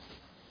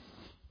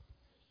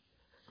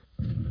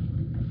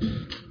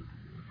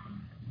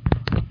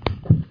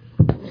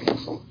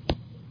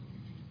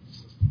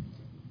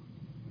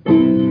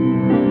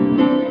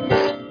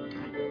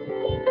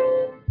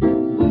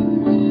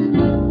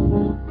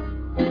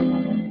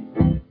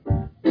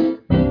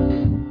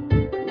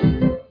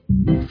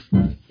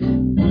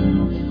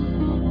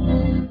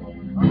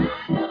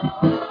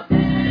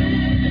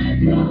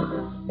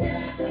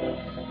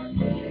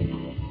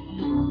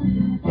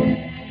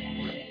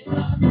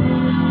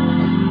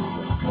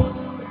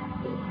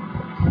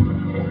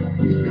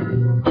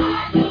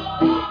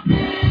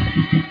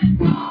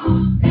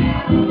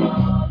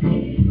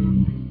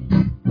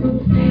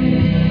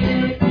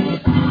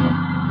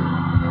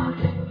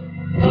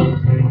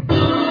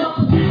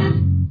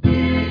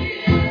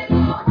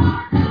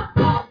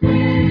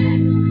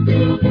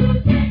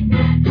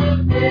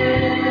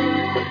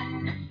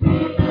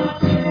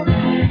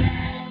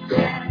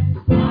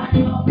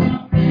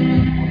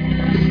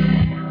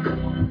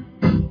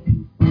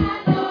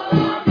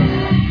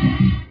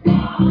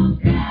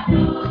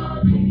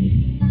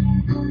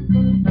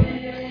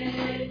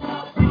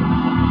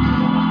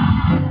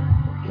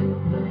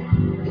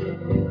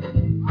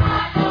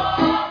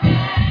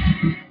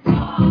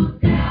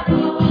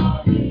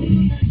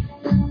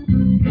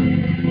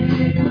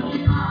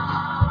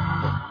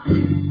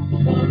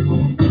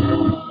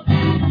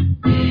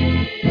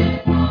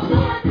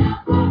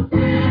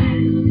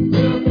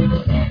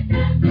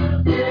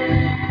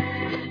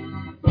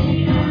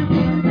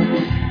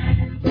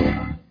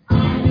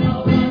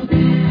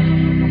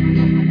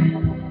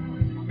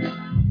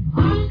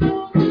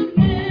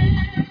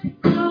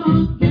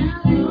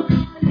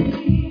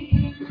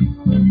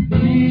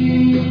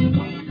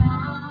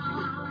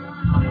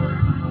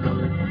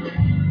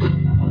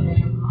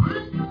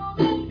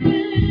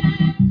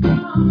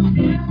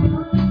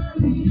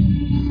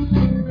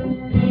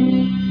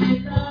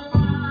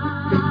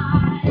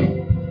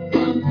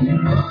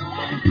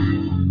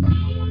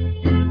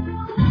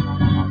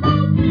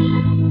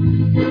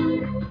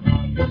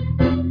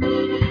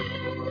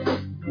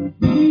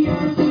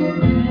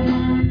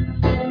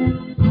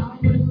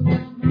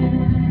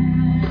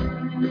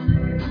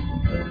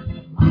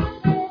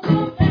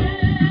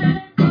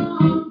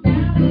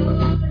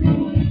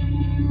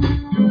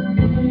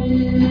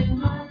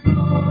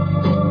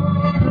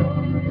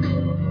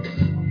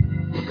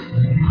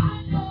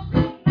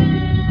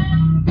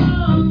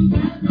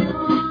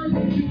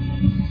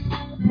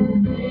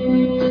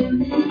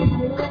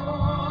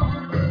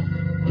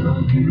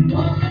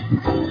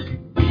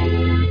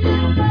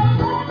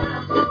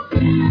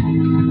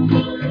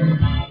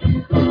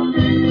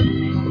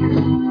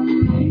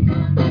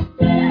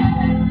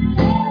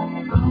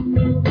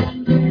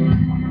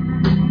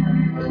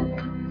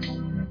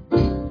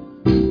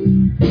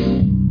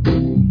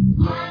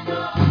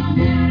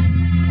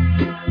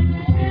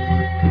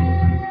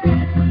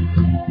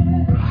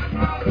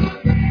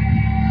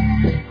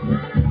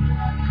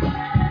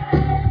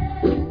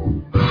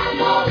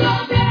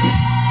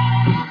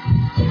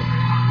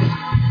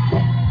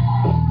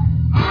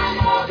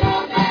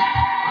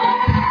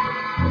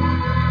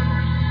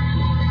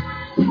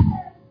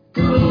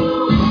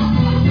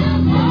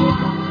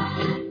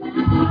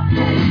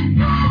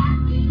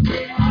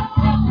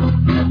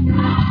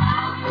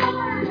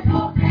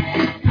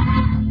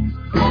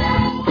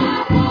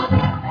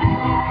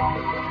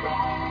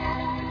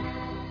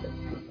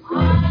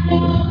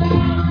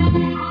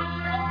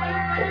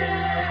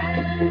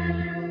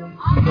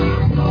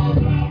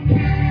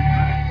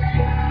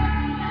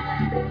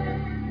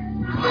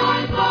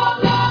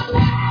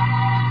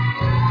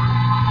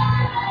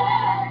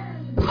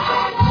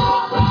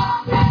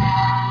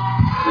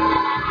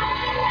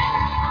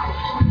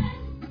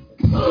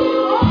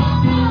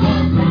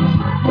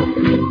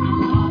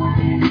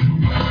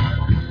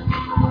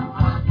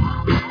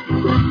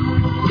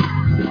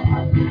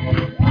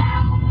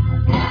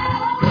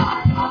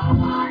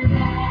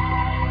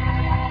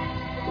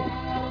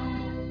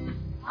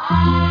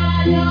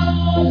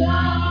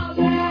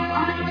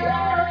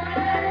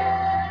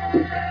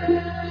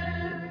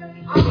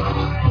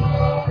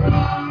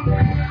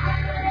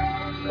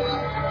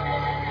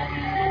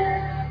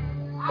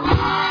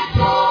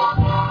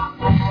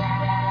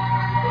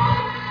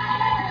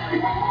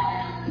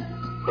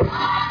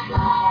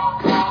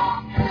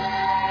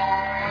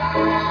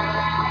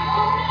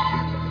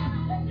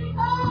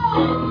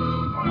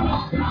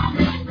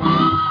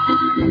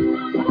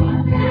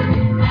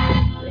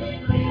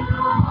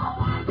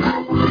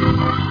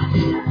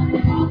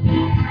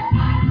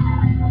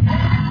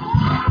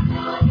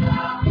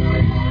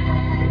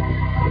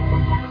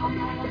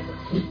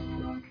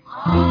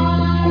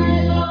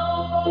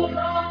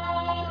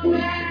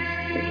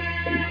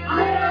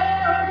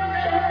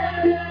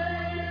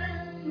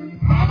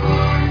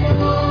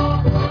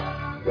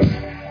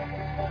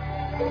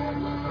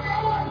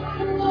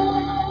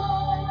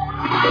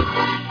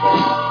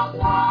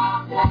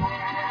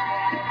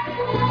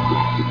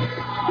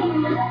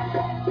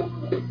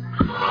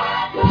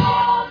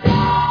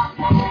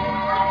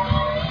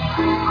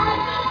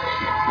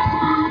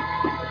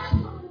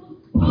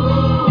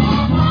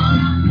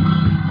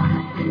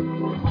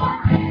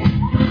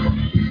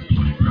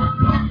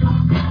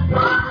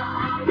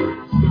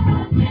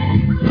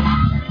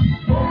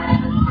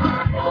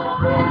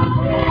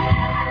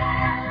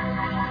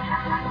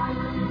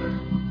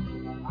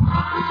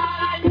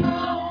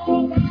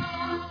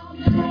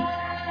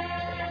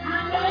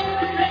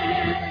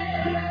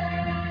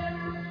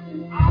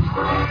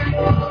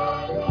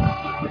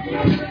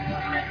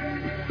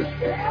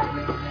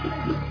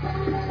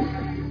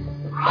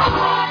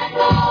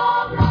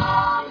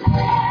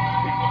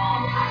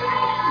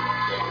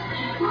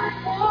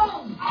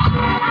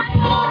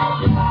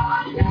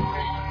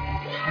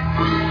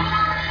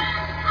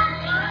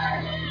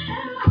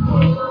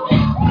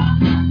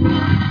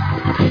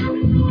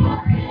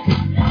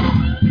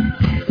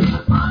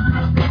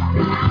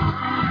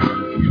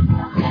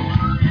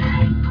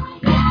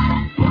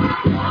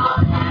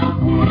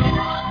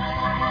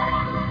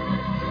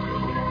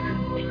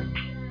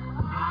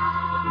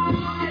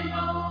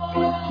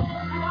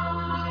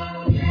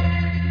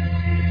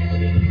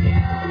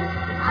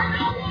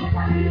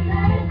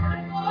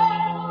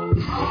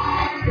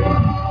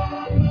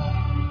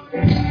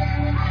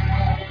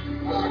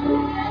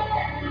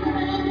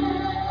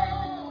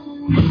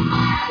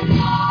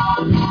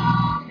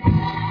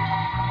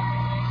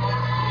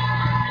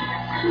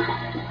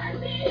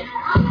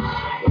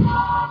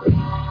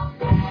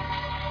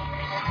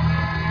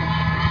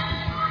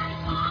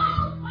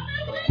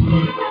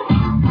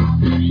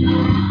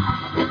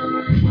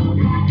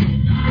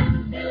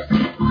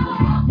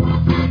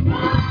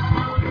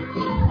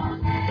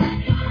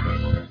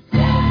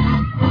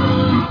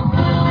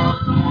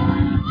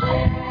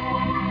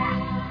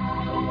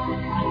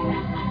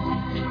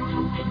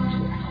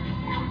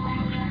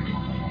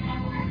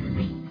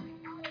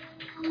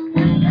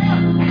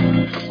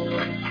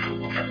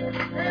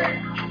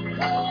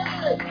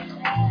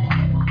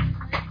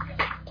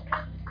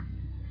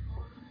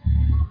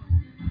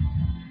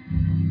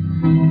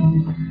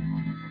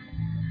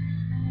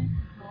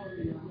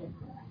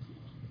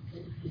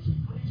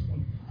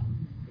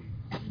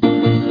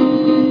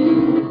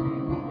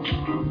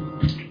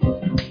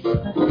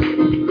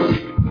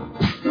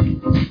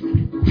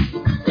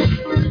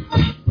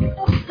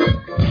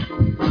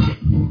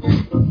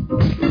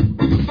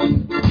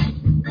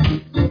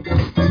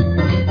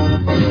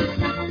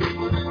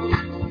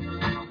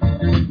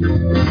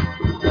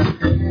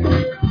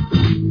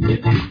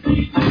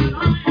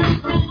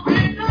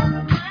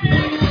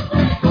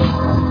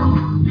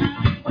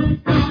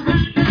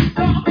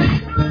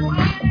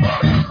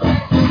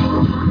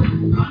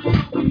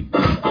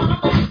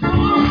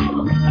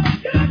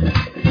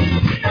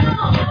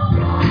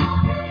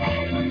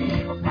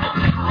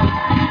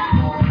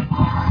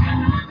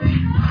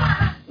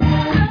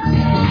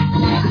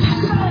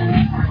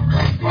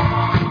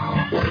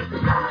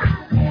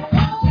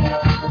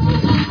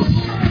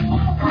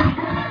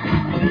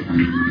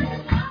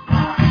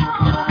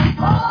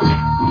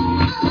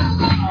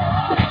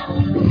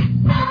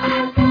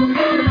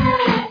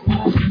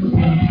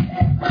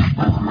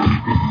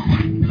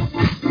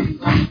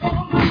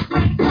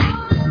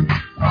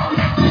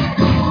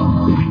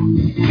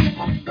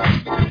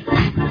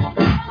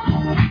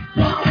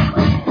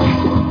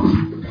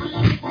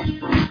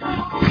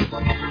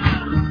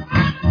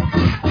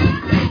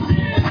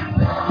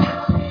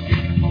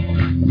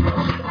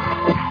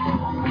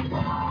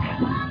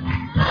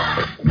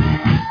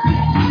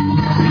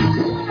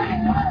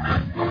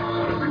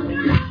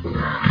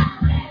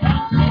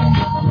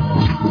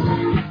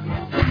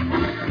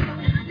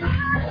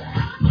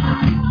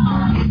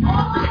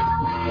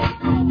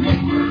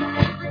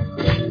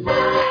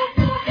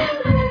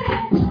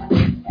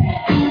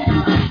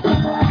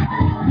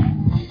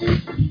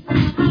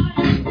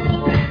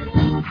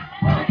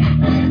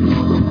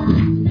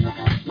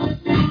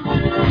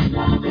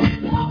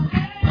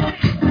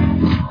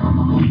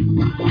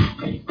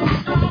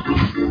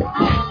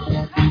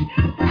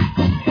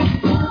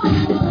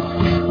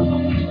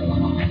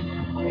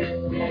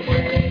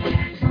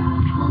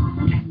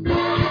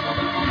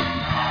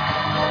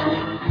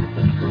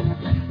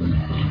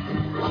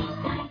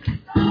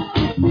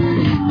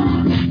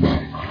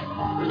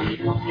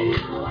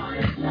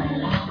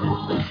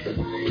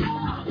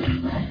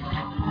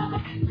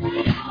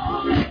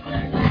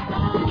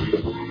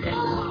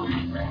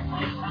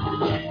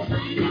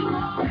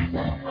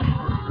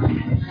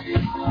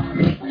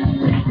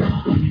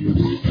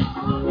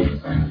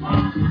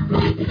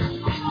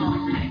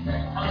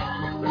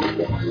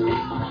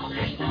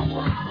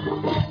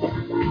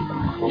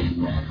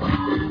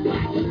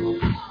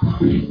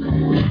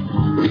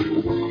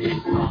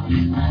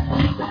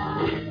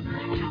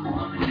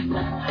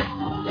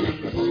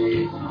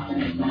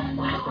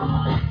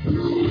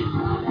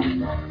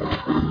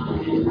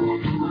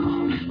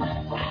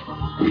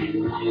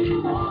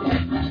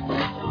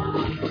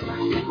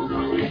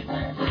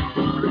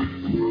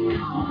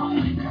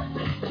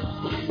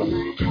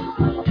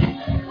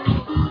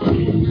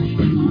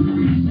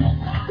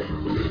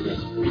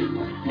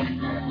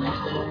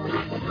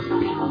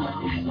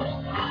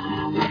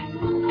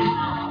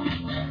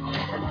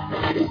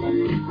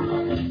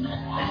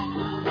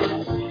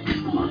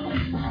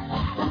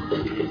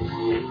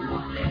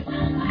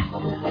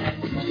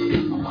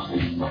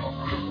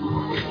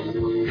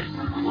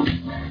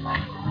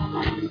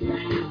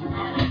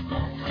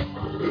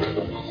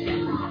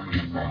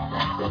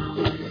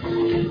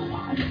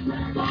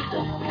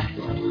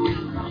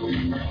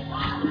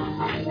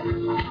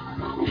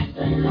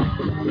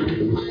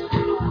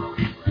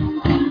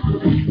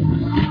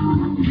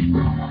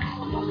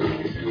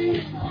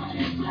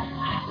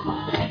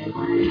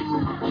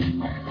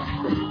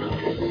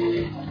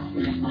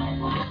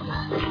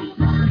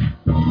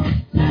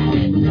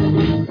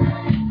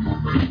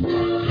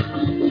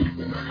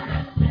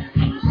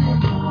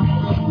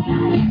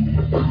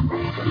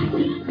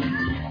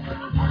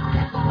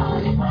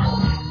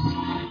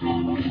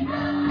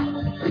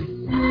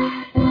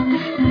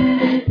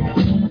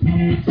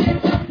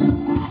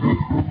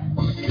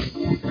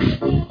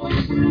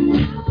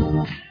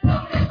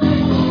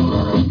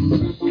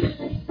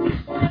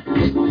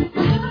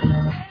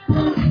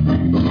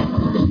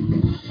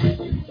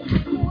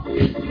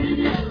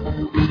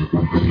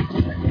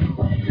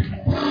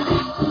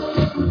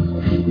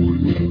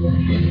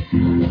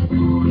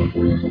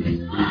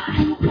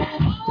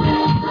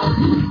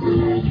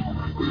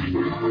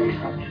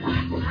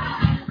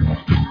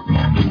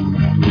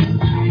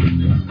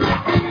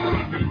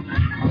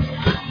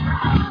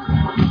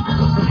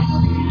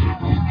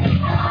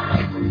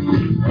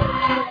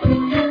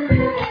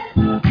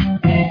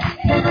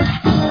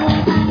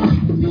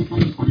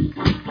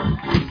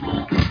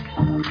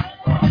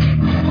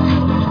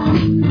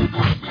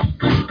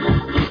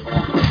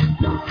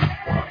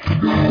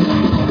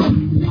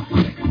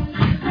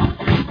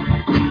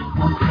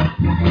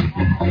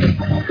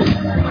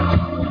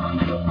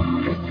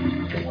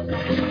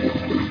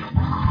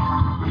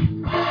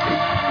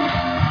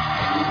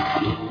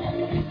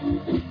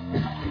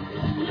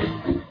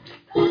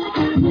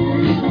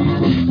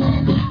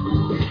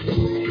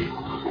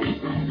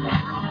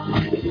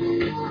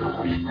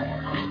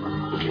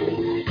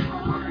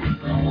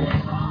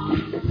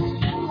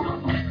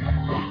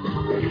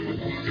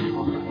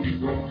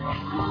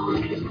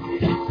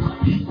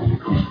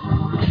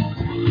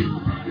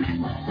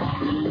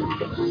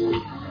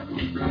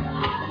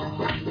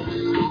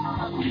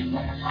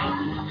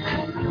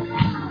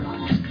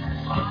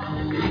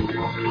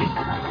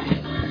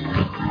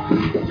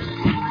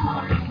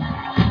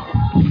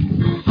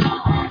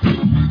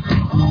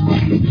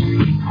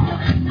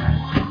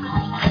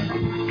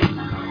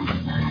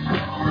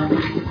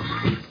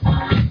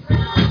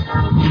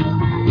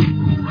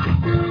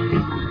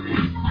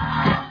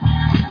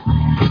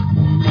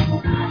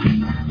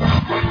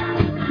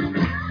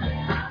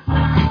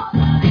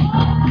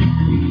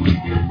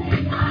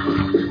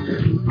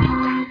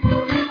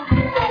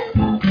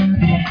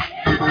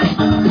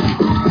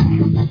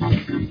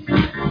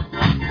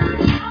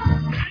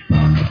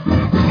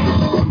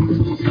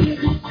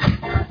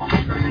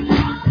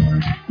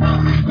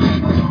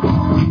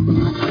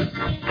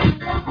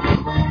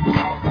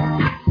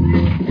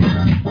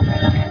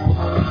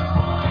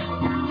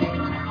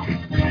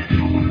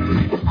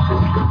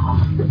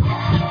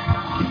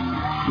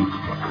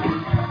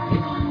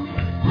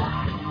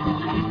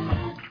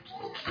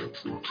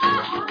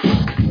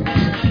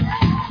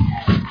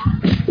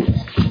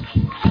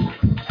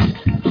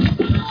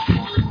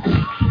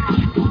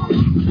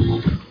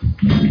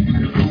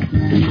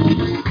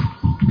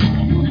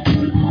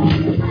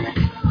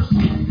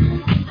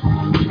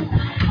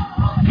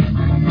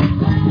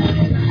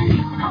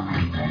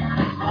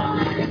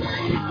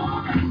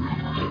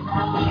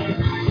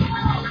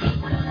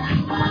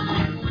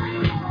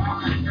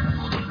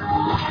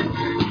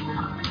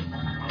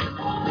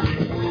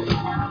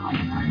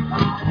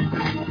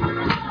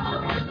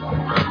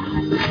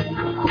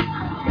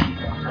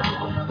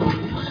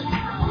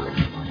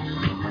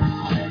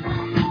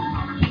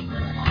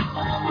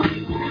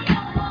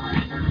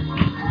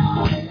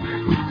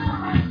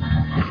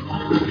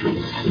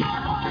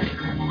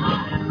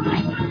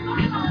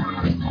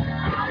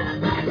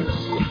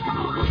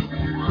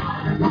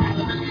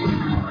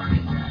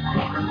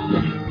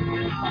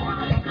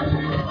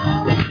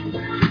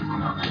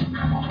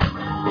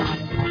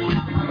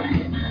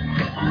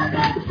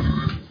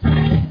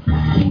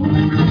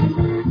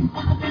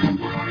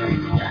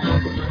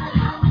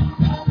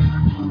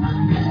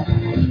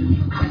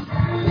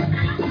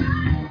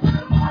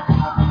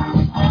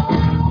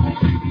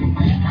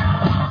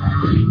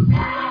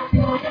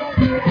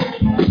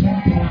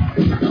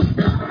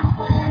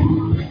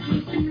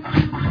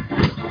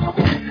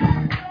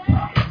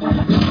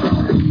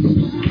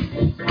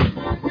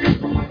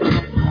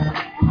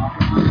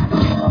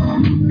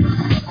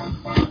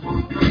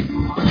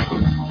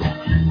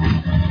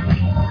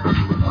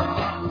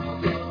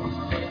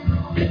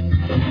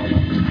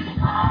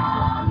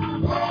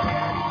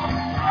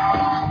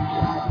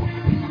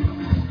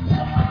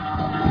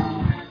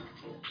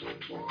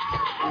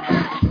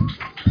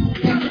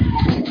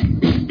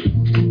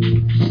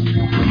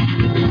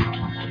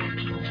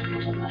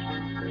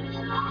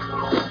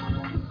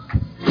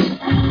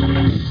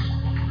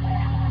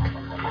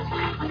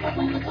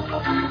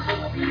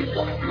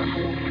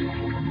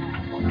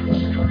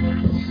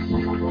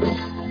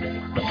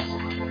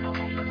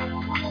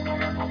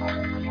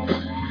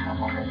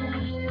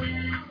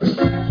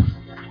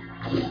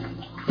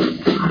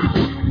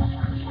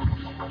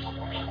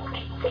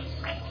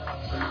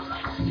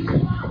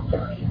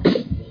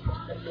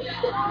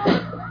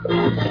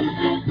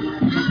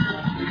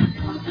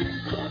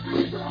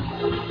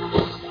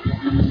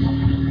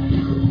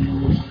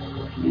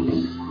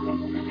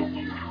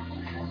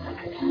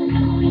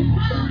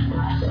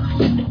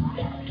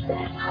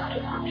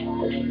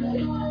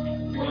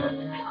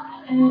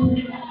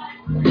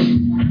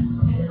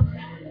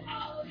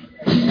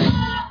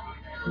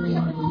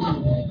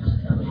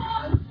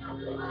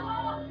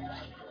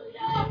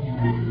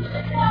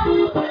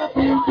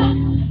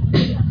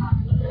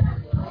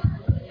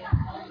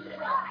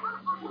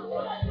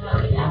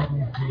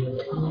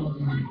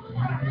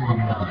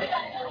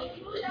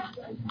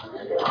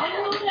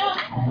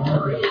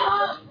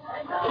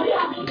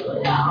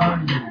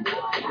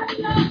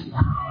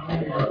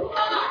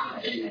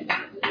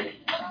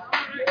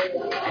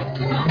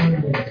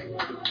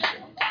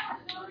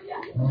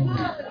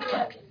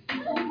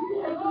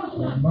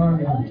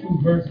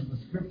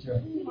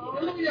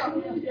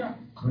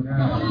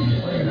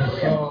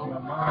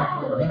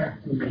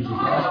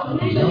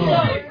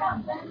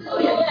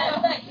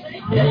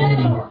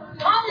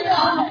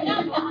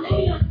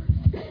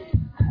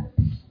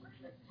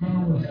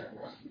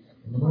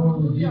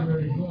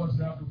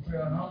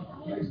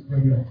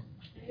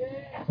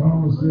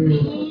Thomas said,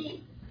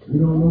 we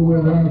don't know where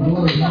I'm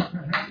going.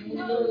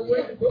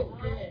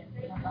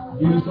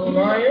 Jesus told him, I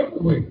am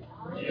the way.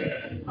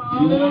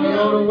 You want to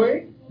know the way?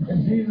 And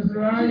Jesus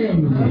said, I am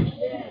the way,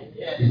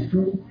 the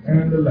truth,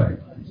 and the life.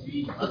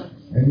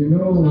 And you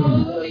know,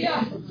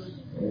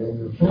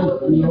 the folks,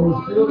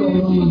 still don't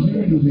know who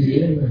Jesus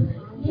is. And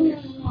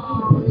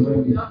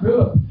when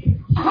Philip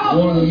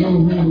wanted to know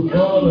who the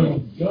Father and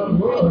Son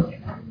was,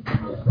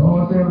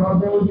 God said, I've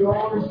been with you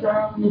all this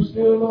time and you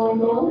still don't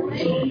know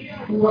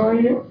who I am?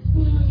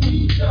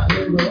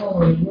 Praise the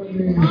Lord. And when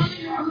they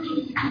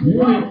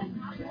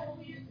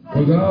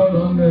was out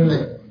on the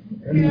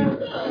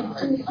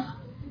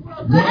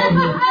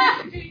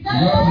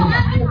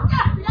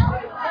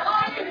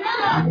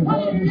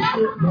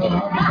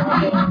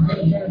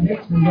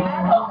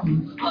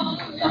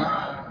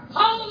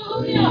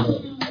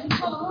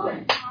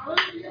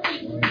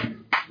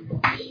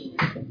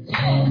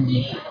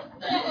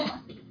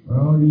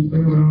well, you stay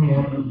around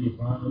long enough, you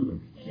find a way.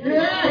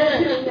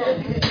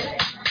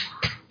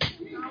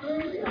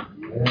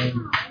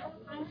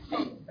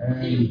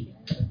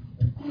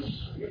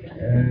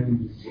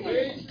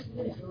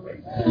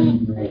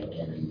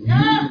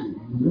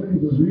 He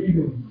was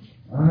reading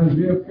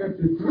Isaiah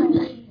 53.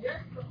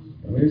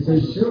 And they said,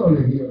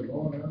 surely he is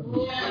going out.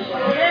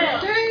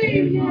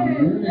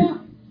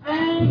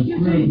 And the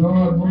Spirit of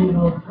God moving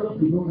on Philip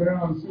to go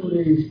down to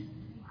the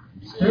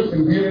strip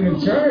and get in a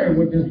chariot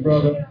with this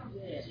brother.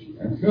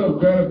 And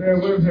Philip got up there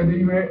with him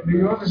and said, do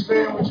you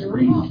understand what you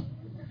read?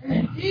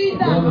 The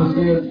brother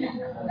said,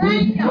 what are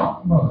you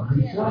talking about?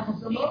 He's talking to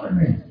some other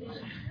man.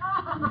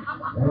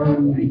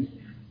 And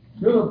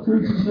Philip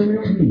preaches to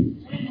him.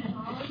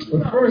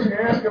 But first he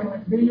asked him,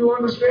 do you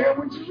understand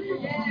what you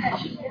read?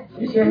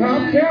 He said,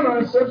 how can I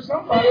except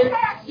somebody?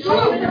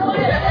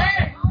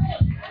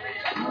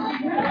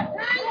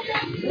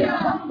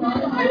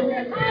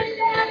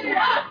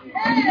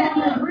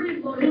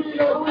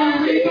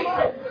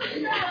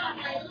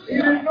 He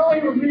didn't know he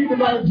was reading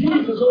about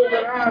Jesus over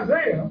in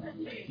Isaiah,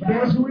 but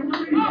that's who he was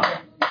reading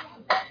about.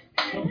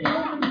 So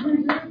God is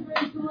reading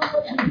everything through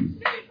about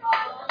Jesus.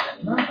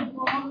 Not the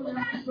Father,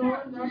 not the Son,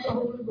 not the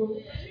Holy Ghost,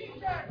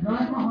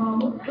 not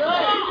Muhammad,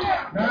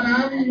 not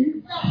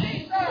Ali,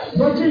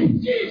 but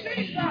Jesus.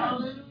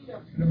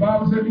 And the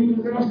Bible said, "He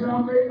was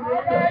else made in the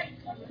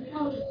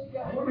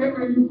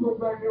whenever you go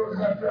back there and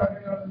got out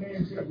there on the name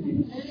except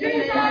Jesus.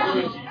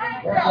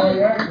 That's why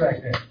you act like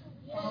that.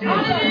 The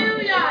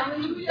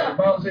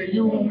Bible says,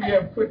 you whom we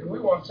have quickened. We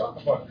want to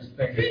talk about this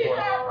thing this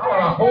morning. I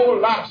want a whole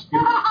lot of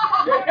scripture.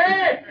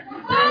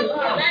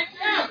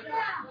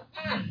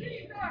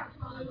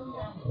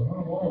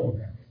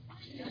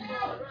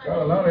 Got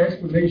a lot of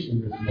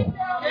explanation this morning. I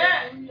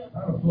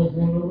don't know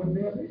what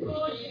that is.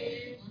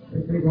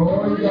 They think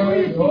all you got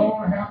is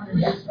all happening,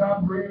 just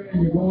stop breathing and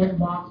you go in the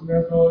box and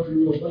that's all you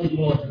will. There's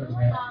more to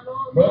that.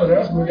 Brother,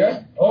 that's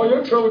all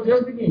your trouble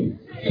just begins.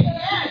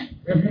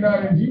 If you're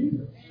not in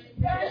Jesus.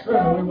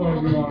 Certainly we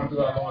want to give honor to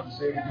our Lord and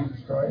Savior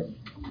Jesus Christ.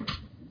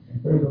 And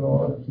praise the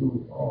Lord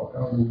to all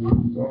elders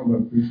who are my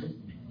preachers,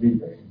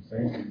 deacons,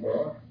 saints of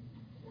God.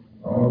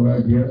 All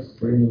our guests,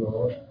 praise the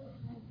Lord.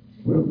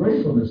 We're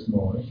grateful this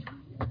morning.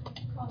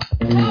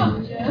 I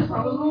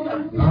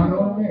know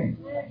a man.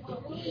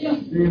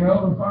 You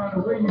know, to find a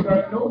way, you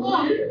got to know who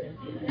he is.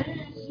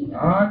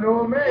 I know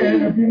a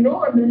man. If you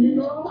know him, then you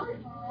know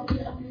the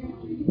way.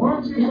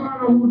 Once you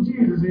find out who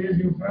Jesus is,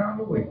 you found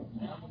the way.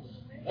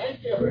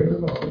 Praise the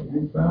Lord.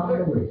 You found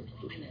the way.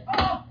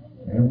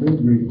 And we're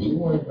grateful. We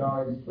want to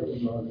acknowledge,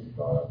 praise the Lord, this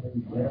God, and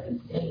glad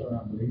it's over, I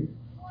believe.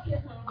 The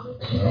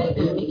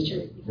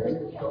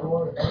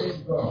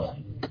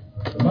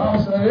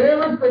Bible says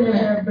everything that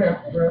has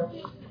breath,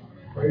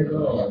 praise the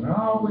Lord. And I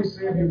always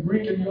say if you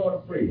breathe and you ought to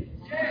praise.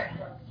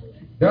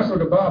 That's what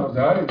the Bible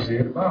says. I didn't say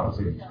it. The Bible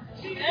says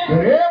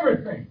that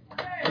everything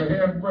that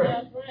has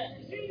breath,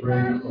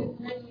 praise the Lord.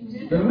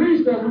 The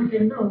least that we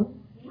can do,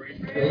 praise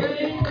the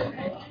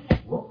Lord.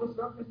 Woke us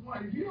up this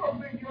morning. If you don't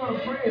think you ought to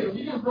praise, if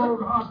you just go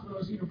to the hospital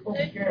and see the folks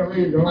that can't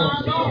raise their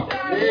arms,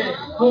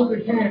 folks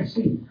that can't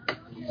see.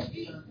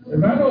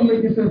 If I don't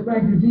make it say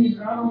thank you,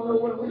 Jesus, I don't know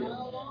what it is.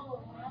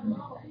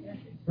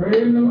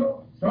 Praise the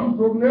Lord. Some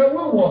folks never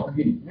will walk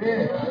again.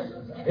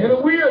 In a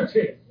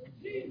wheelchair.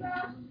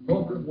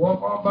 Folks just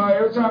walk on by.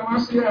 Every time I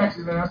see an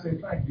accident, I say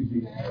thank you,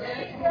 Jesus.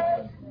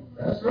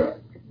 That's right.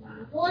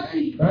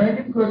 Thank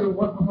you, because it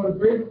wasn't for the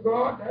grace of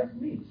God, that's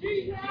me.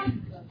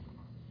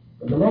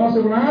 But the Lord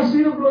said, when I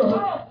see the blood,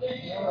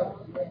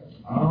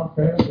 I'll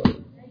pass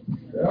over.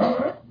 All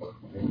right?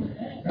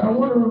 Now, I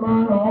want to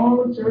remind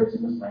all the church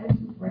and the saints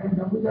and friends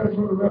that we got to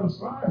go to Reverend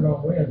Slides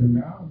on Wednesday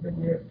now. I don't think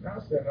we have to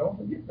announce that. Don't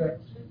forget that.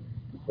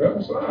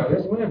 Reverend Slides,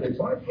 that's Wednesday,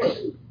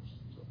 21st.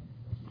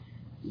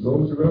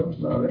 Go to Reverend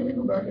Slides. Let me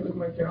go back and look at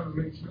my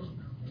calendar and make sure.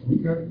 We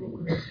got to go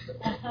with that.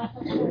 I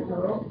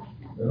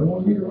don't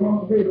want to be the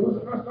wrong day. There was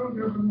a last time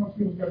everyone wants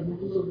to got to go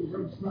to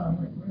Reverend Slides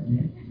next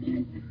Wednesday.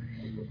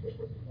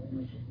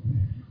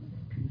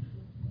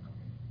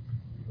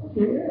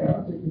 Okay, yeah,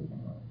 I'll take it.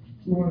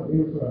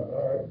 208 o'clock,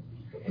 all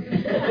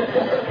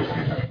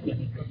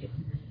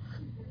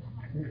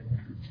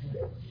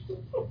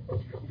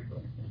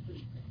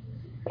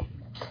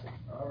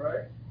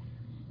right.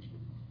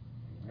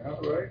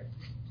 All right.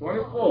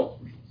 24,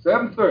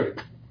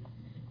 730,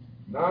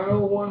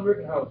 901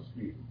 Rittenhouse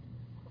Street,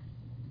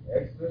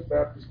 Exodus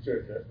Baptist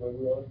Church. That's where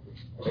we are.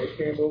 They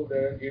came over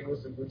there and gave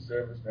us a good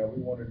service. Now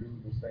we want to do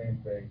the same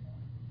thing.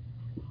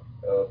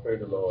 Praise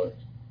the Lord.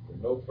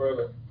 There's no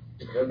further.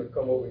 Them to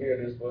come over here,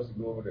 they're supposed to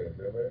go over there. Is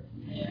that right?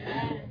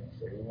 Yeah.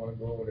 So we want to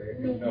go over there.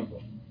 His number.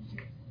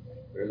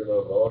 Praise the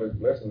Lord. All this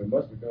blessing, we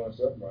must be doing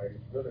something right.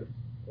 It's really.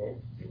 Oh,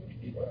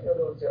 where's that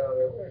little child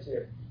there? Where's she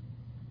at?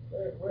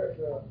 Where's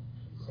well,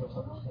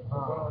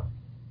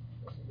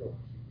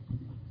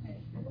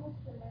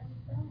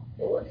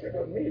 what she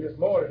done me this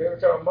morning? Every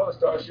time mother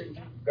started, she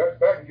got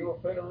back and you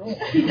were in the room.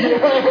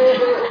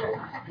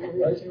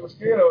 Like she was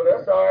scared of it.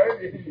 That's all right.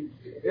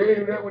 It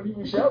ain't that when you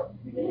were shouting.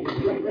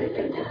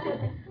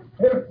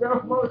 Every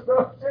time mother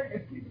started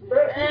shaking, she was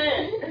back. I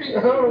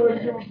don't know when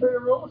you were in the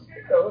room,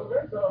 scared of it.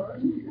 That's all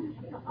right.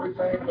 We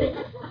thank God.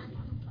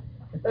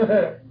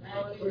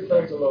 We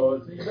thank the Lord.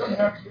 See, you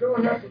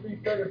don't have to be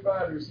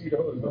 35 to receive the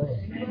Holy Ghost.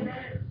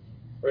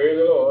 Praise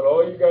the Lord.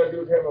 All you got to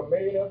do is have a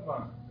made up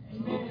mind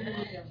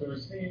to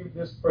receive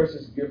this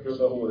precious gift of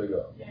the Holy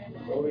Ghost.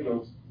 Holy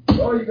Ghost.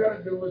 All you got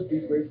to do is be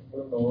grateful for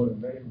the Lord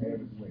and let Him have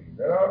His way. Is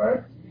that all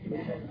right?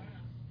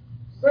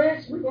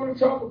 Saints, we're going to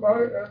talk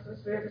about it. As I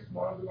said this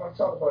morning, we're going to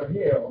talk about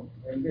hell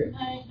and this.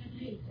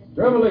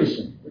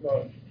 Revelation. We're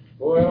going to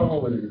go right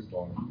on with it this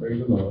morning. Praise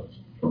the Lord.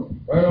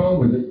 Right on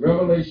with it.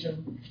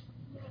 Revelation.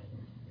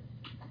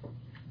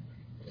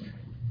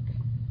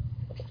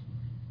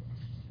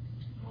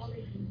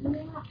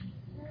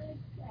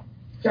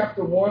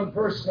 Chapter 1,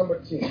 verse number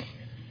 10.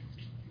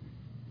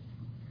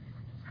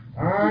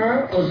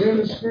 I was in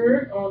the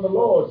Spirit on the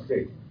Lord's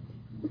day,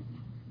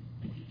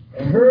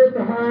 and heard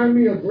behind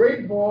me a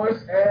great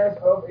voice as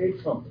of a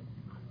trumpet,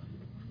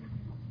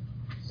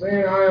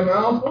 saying, I am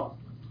Alpha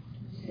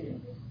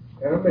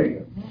and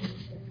Omega.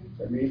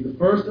 That means the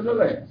first and the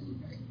last.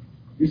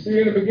 You see,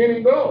 in the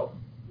beginning, God.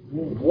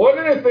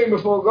 Wasn't anything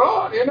before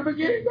God. In the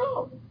beginning,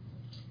 God.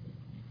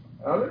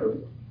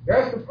 Hallelujah.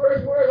 That's the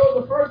first word. Those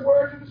are the first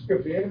words in the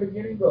scripture. In the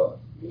beginning, God.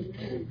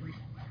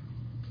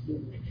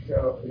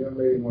 Tell the young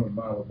lady want the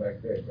Bible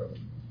back there, brother.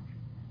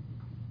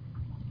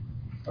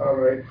 All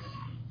right.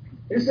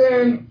 He's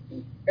saying,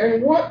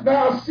 and what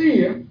thou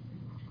seest,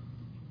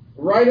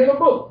 write in a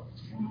book,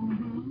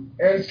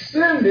 and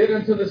send it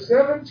unto the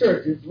 7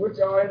 churches which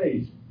are in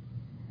Asia,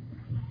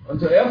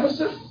 unto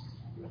Ephesus,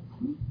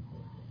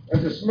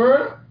 unto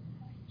Smyrna,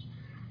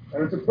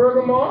 and unto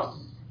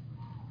Pergamos,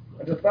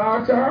 unto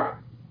Thyatira,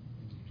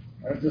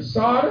 and unto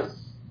Sardis,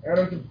 and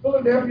unto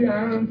Philadelphia,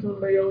 and unto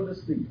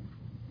Laodicea.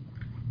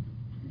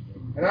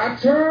 And I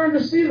turned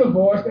to see the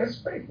voice that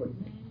spake with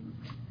me.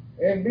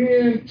 And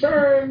being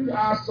turned,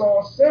 I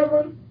saw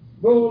 7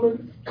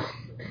 golden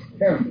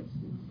candles,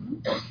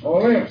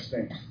 or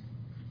lampstands.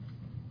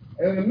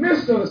 And in the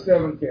midst of the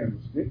 7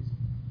 candlesticks,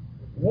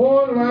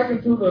 one like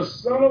unto the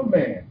Son of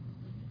Man,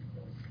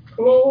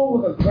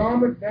 clothed with a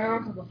garment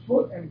down to the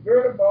foot, and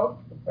girt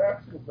about the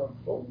paps with a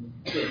golden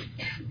cord.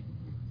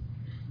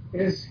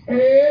 His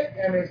head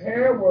and his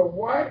hair were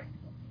white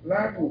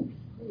like wool,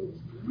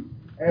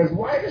 as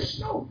white as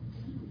snow.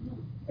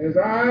 His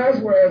eyes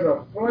were as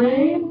a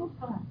flame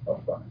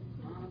of fire.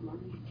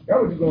 That's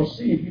what you're going to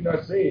see if you're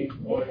not saved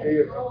on the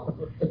day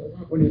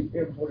of, when you're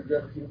here before the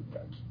judgment of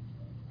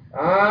God.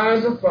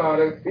 Eyes of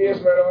fire that pierce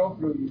right on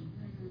through you.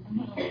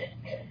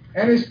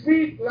 And his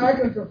feet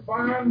like unto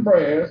fine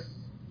brass,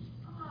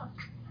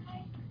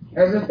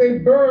 as if they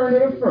burn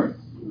in a furnace,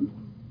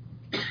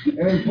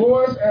 and his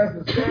voice as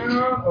the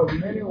sound of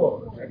many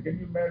waters. Now, can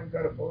you imagine what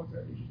kind of voice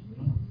that is?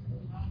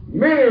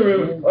 Many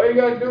rivers. All you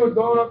got to do is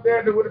go up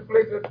there to where the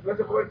place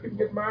where people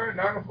get married,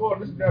 knock them forward,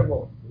 listen to that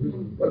water.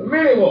 But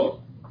many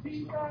waters.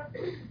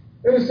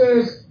 Then it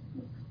says,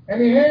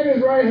 and he had in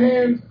his right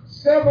hand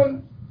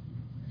 7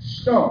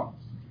 stars.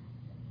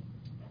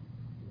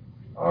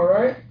 All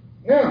right?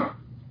 Now,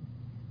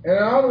 and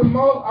out of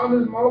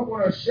his mouth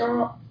went a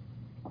sharp,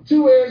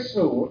 2-edged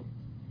sword,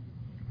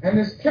 and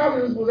his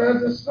countenance was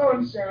as the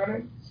sun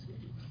shining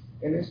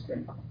in his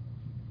strength.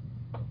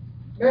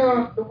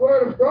 Now, the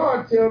word of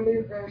God tells me,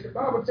 and the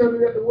Bible tells me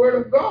that the word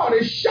of God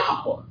is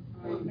sharper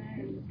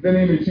than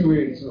any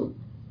 2-edged sword.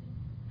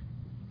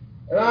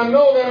 And I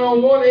know that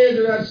on one edge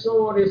of that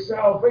sword is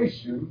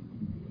salvation,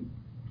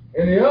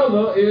 and the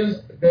other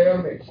is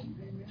damnation.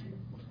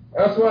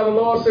 That's why the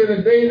Lord said,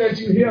 the day that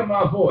you hear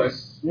my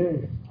voice,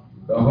 the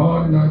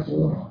harden not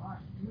your heart.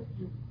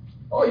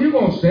 Oh, you're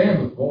going to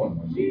stand before him.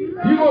 You're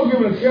going to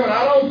give an account.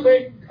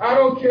 I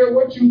don't care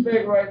what you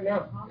think right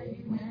now.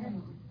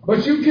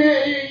 But you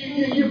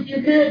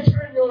can't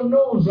turn your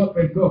nose up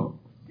and go.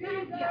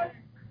 I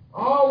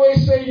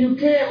always say you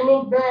can't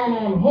look down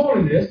on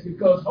holiness,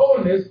 because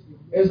holiness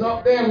is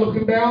up there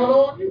looking down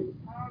on you.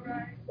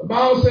 The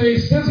Bible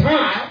says, sits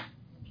high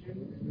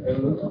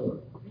and looks up.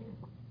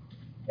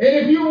 And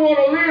if you want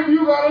to live,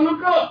 you got to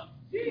look up.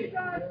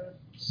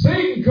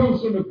 Satan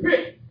comes from the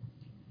pit.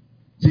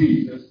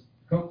 Jesus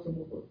comes from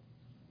above.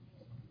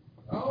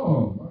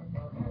 Oh, my.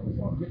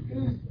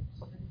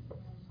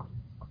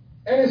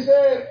 And it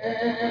said,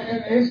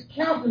 and his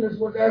countenance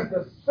was as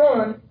the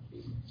sun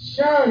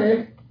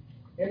shining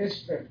in his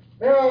strength.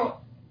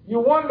 Now, you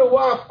wonder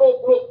why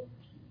folk look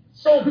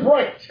so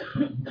bright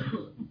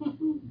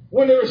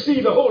when they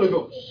receive the Holy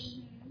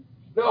Ghost.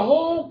 The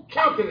whole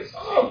countenance,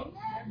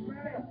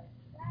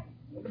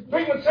 the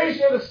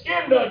pigmentation of the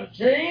skin doesn't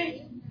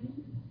change,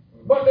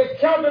 but the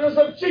countenance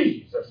of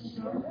Jesus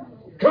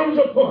comes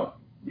upon.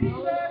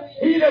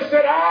 He that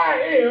said, I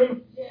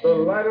am the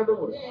light of the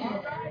world.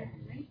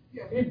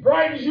 He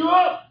brightens you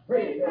up.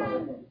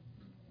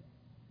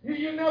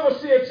 You never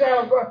see a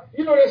child.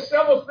 You know, there's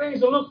several things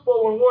to look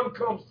for when one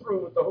comes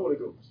through with the Holy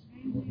Ghost.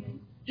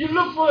 You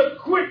look for a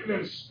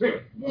quickening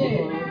spirit.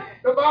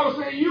 The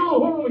Bible says, you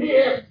whom he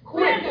has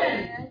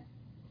quickened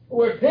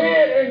were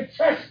dead in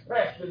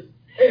trespasses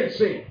and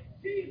sin.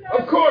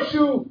 Of course,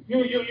 you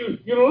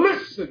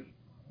listen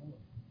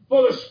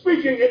for the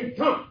speaking in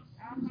tongues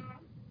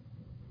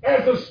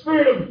as the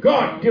Spirit of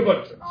God give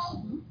unto us.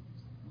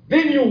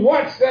 Then you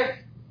watch that,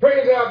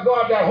 praise our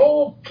God, that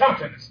whole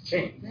countenance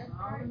change.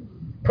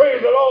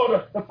 Praise the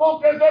Lord. The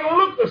folk that don't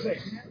look the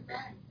same.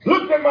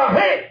 Look at my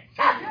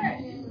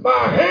hand.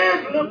 My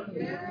hand look.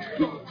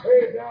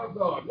 Praise our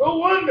God. No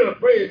wonder,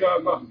 praise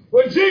our God,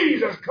 when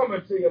Jesus come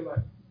into your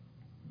life.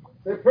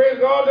 Say, praise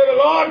God that the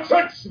Lord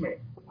touched me.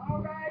 All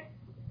right.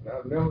 And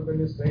I've never been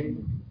the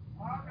same.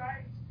 All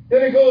right.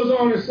 Then it goes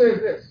on and says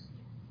this.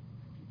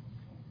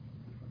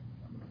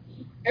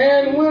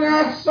 And when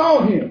I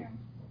saw him,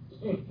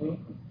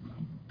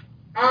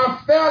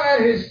 I fell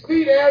at his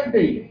feet as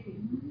dead.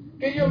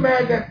 Can you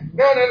imagine that?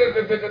 Now,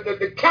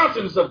 the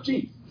countenance of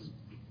Jesus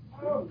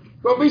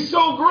will be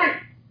so great,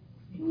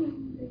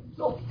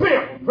 so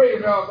fearful,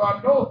 praise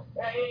God. No,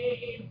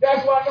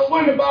 that's why no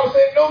wonder the Bible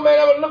says no man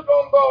ever looked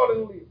on God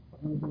and live.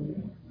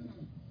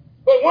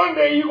 But one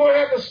day you're going to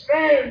have to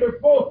stand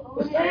before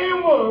the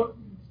same one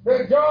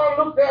that John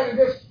looked at and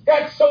just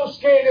got so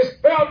scared, just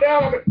fell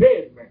down like a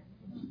dead man.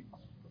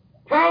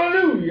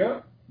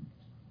 Hallelujah.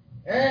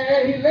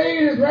 And he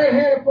laid his right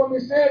hand upon me,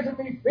 saying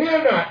to me,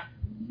 fear not.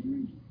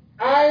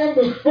 I am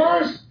the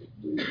first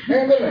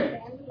and the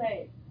last.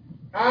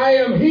 I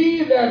am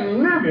he that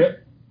liveth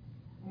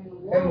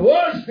and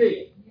was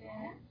dead.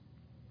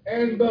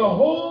 And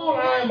behold,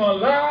 I am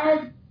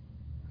alive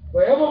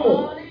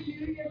forevermore.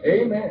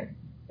 Amen.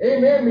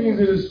 Amen means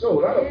it is so.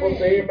 A lot of folks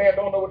say amen,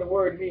 don't know what the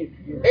word means.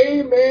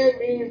 Amen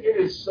means it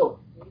is so.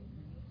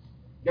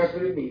 That's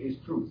what it means.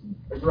 It's truth.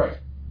 That's right.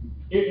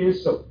 It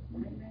is so.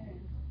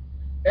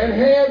 And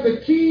have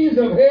the keys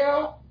of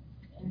hell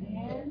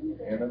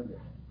and of death.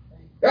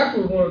 That's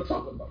what we want to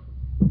talk about.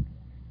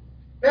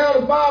 Now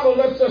the Bible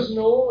lets us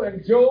know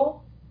in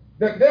Job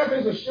that death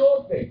is a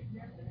sure thing.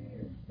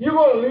 You're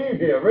going to leave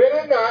here. Ready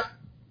or not,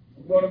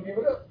 you're going to give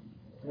it up.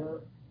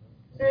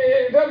 See,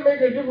 it doesn't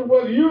make a difference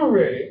whether you're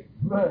ready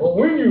or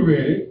when you're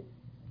ready.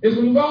 It's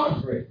when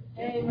God's ready.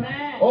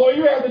 Amen. All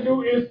you have to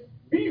do is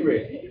be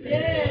ready.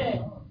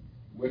 Yeah.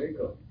 Where it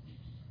goes.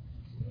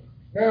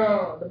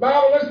 Now, the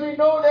Bible lets me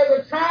know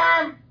there's a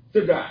time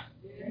to die.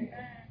 The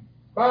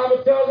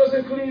Bible tells us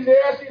in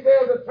Ecclesiastes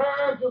there's a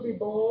time to be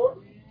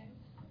born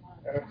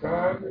and a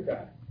time to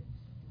die.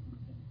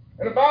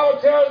 And the Bible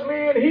tells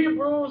me in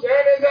Hebrews, and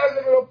it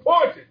hasn't been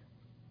appointed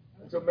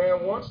until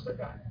man wants to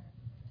die.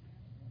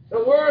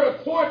 The word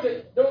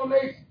appointed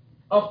denotes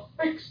a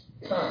fixed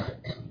time.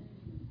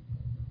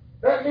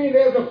 That means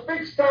there's a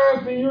fixed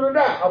time for you to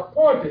die.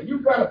 Appointed.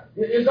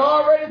 It's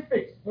already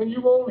fixed when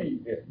you won't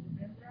leave here.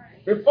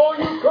 Before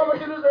you come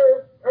into this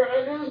earth, or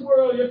in this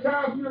world, your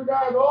time for you to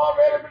die has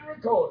already been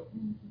recorded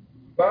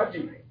by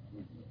Jesus.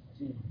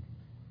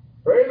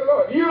 Praise the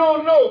Lord. You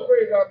don't know,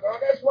 praise God.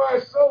 That's why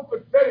it's so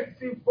pathetic to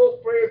see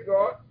folk, praise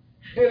God,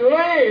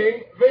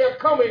 delaying their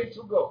coming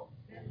to God.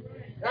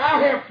 Now,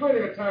 I have plenty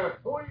of time.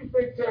 Who do you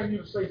think telling you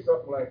to say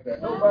something like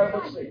that? Nobody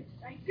but say.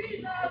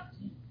 Because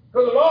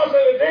the Lord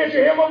said, the day you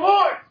hear my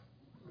voice.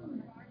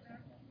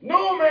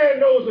 No man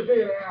knows the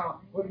day and the hour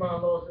when my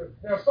Lord said.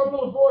 Now, some of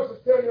those voices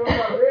tell you I'm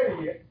not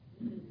ready yet.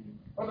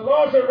 But the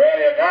Lord said,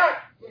 ready or not,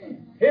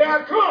 here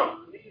I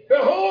come.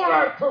 Behold,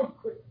 I come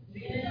quick.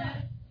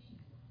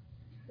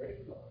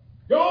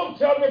 Job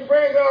tells me,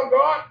 praise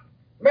God,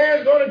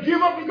 man's going to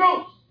give up the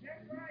ghost.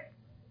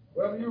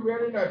 Whether you're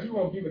ready or not, you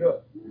won't give it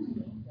up.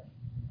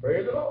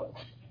 Praise the Lord.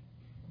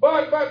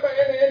 But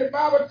and the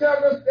Bible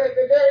tells us that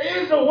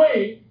there is a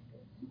way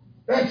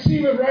that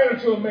seemeth right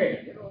unto a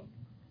man. You know?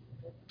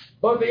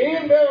 But the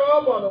end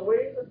thereof are the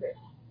ways of death.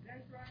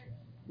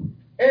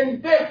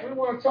 And death, we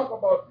want to talk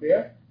about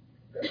death.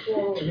 Let's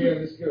go over here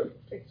and let's get a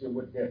picture of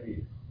what death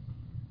is.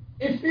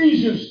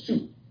 Ephesians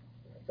 2.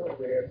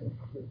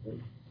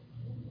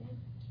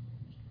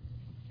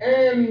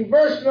 And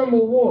verse number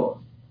 1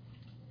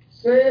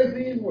 says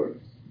these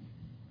words.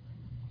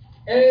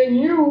 And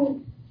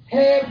you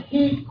have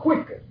he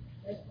quickened,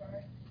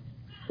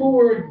 who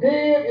were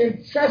dead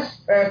in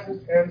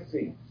trespasses and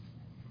sins.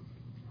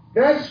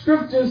 That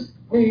scripture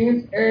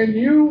means, and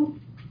you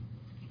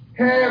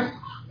have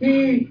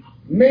he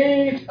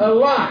made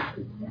alive.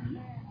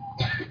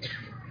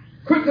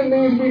 Quickened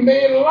means we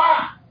made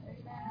alive,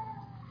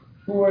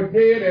 who were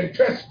dead in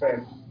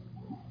trespasses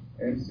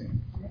and sins.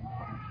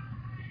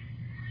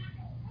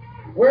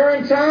 Where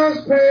in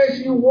times past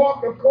you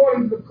walked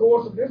according to the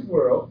course of this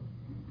world,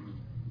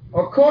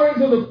 according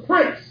to the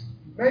prince.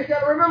 Now you got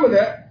to remember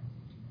that.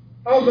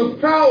 Of the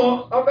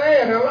power of the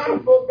air. Now a lot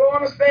of folks don't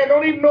understand,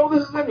 don't even know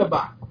this is in the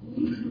Bible.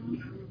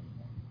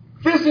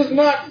 This is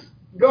not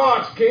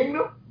God's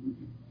kingdom.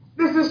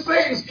 This is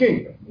Satan's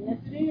kingdom. Yes,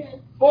 it is.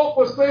 Folk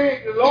will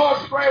say, the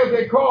Lord's Prayer, as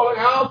they call it,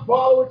 our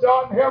Father which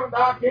art in heaven,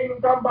 thy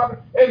kingdom come by,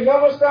 and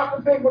never stop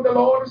to think what the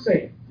Lord is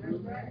saying.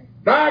 Right.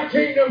 Thy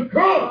kingdom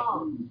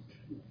come.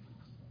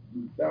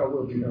 Thou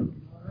will be done.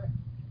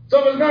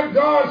 So it's not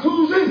God's,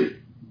 whose is it?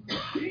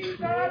 Jesus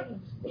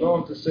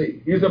belongs to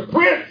Satan. He's the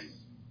prince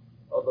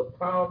of the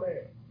power of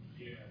air.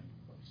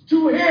 There's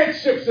two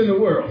headships in the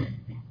world.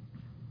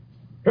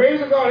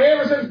 Praise God.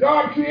 Ever since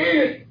God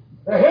created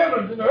the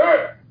heavens and the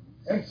earth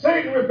and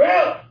Satan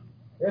rebelled,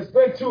 there's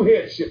been two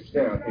headships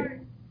down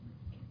here.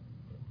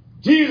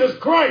 Jesus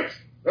Christ,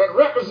 that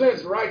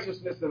represents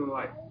righteousness and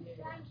life.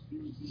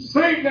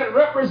 Satan, that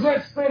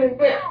represents sin and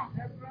death.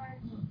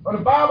 But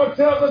the Bible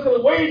tells us that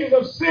the wages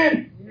of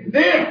sin is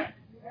death,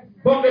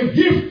 but the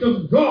gift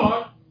of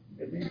God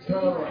is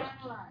eternal life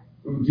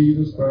through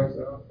Jesus Christ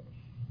our Lord.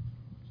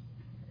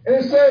 And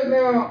it says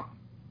now,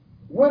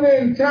 when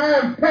in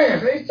time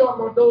past, he's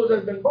talking about those that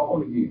have been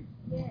born again,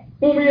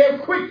 whom he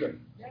have quickened.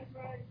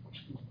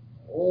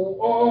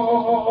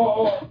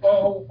 Walk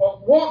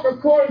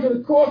according to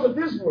the course of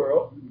this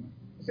world.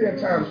 See, in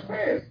times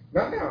past,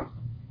 not now.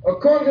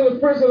 According to the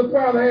prince of the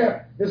power of the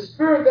air, the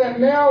spirit that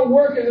now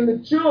worketh in the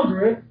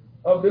children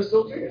of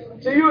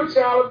disobedience. See, you're a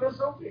child of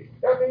disobedience.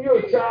 That means you're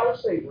a child of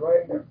Satan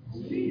right now.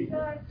 See,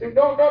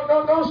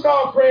 don't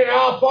start praying,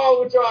 Our Father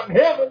which art in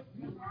heaven.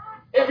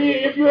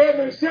 If you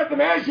haven't accepted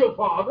him as your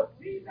father,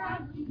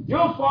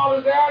 your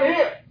father's down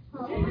here.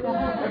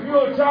 If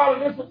you're a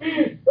child of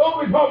disobedience,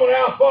 don't be talking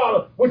about Our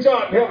Father which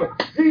art in heaven.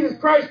 Jesus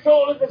Christ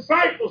told his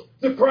disciples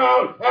to cry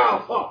out,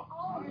 Our Father.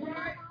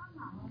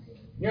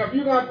 Now, if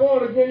you're not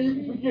born again, you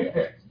can forget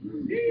that.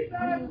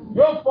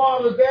 Your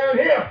father's down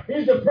here.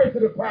 He's the prince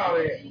of the power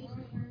of the air.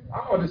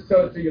 I'm going to just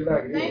tell it to you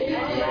like it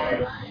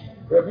is.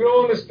 If you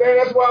don't understand,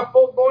 that's why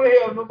folks go to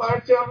hell.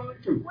 Nobody tell them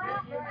the truth.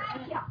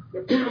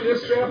 The people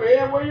just stand up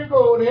everywhere you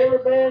go, and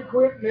every man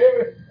quit,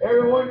 and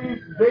everyone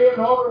needs day in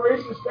the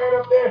operation stand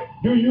up there.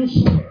 Do you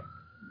swear?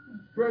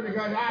 Brother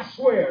God, I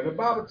swear. The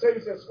Bible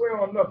tells you to swear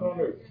on nothing on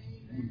earth.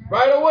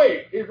 Right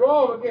away, it's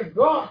wrong against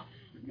God.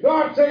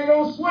 God tells you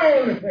don't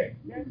swear anything.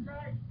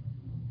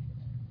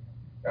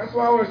 That's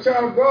why when a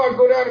child of God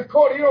go down to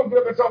court, he don't get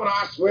up and talk about,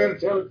 I swear to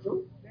tell the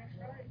truth.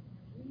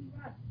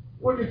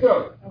 What do you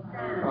tell him?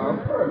 I'm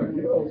perfect.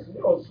 You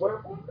don't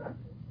swear for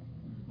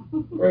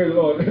nothing. Praise the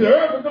Lord. The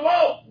earth is the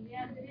law.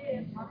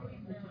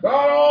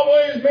 God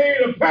always made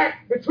a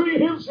pact between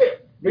himself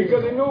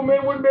because he knew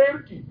men wouldn't be able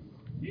to keep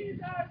it.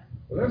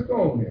 So let's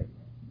go on here.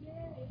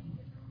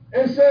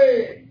 And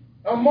say,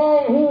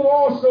 among whom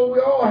also we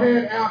all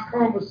had our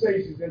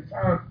conversations in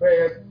times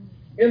past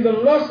in the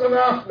lust of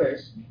our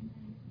flesh,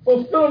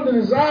 fulfilling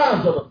the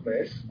desires of the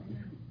flesh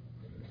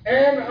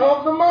and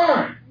of the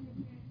mind.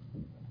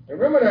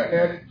 Remember that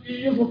now.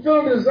 You're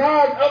fulfilling the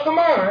desires of the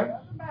mind.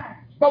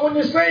 But when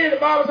you say it, the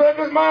Bible says,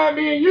 this mind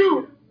be in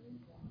you,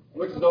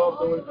 which is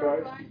also in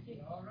Christ.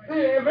 See,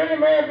 if any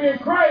man be in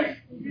Christ,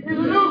 he's a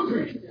new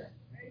creature.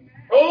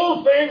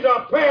 Old things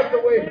are passed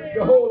away.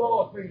 Behold,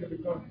 all things have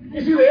become. You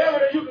see, the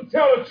evidence, you can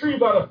tell a tree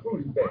by the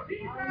fruit it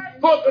bears.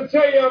 Folk can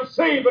tell you I'm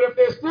saved, but if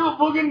they're still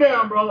booging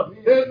down, brother,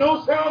 there's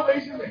no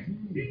salvation there.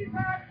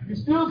 You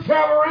still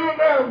cabaret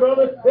down,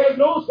 brother, there's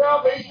no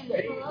salvation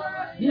there.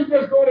 You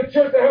just go to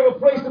church to have a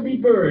place to be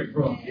buried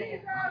from.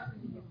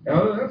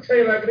 Now, I'll tell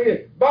you like it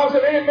is. The Bible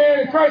said, any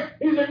man in Christ,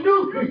 he's a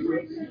new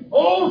creature.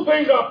 Old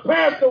things are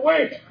passed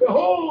away.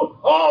 Behold,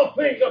 all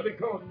things are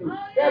become new.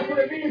 That's what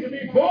it means to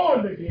be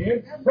born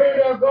again.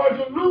 Praise God,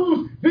 you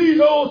lose these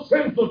old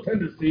sinful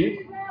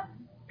tendencies.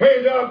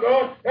 Praise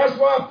God. That's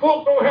why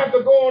folk don't have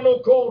to go on no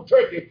cold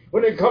turkey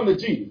when they come to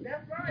Jesus.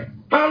 That's right.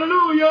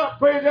 Hallelujah.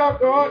 Praise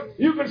God.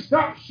 You can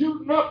stop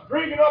shooting up,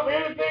 drinking up,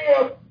 anything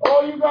else.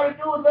 All you got to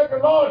do is let the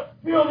Lord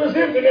fill this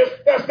emptiness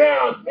that's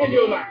down in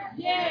your life.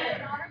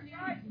 Yeah.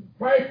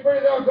 Christ,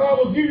 praise our God,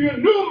 will give you a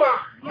new mind.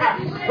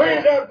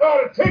 Praise our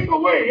God, to take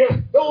away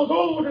those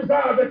old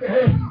desires that you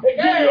have and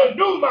give you a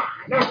new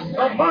mind.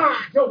 A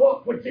mind to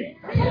walk with Jesus.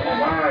 A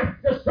mind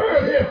to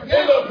serve Him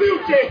in the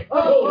beauty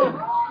of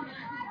holiness.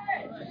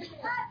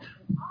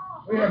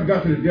 We haven't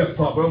got to the death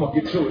part, but I'm going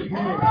to get to it.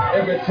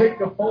 If it take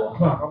the 4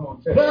 o'clock, I'm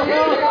going to tell you.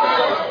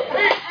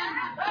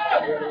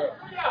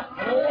 I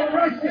don't want to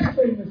write this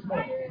thing this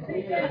morning.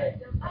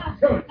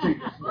 Tell it to you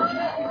this morning.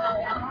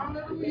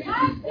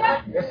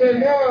 It said,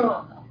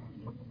 now,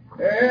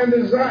 and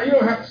desire, you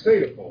don't have to stay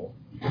the 4.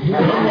 I'm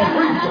going to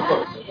preach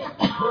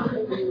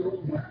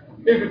the 4.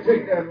 If it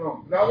take that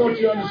long. Now, I want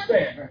you to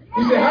understand.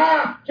 He said,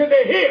 how can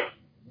they hear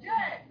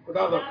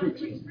without a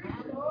preacher?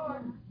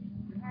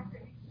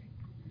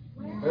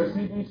 Let's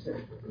see be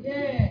saved.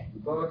 Yeah.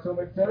 God told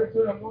me to tell it to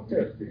you, I'm going to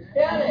tell it to you.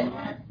 Tell it.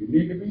 You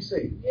need to be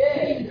saved.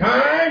 Yeah.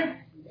 Time.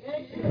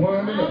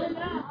 One minute.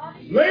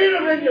 Later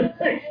than you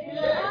think.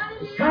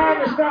 It's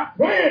time to stop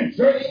playing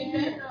church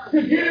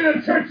to get in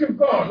the church of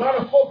God. A lot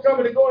of folks come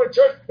and go to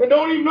church and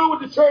don't even know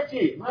what the church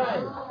is.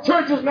 Right.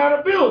 Church is not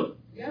a building.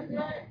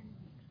 Right.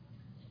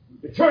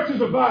 The church is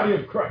the body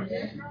of Christ.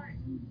 Right.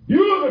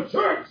 You're the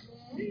church.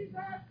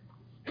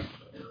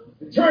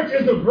 The church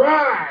is the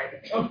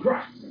bride of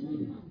Christ.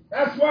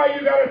 That's why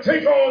you got to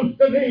take on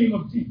the name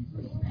of Jesus.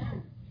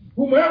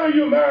 Whomever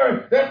you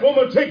marry, that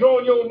woman take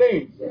on your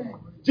name.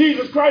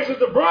 Jesus Christ is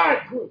the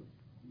bridegroom.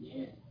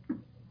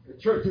 The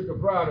church is the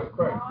bride of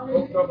Christ.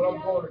 Don't tell me I'm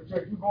going to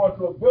church. You're going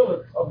to a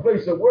building, a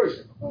place of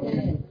worship.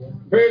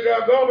 Praise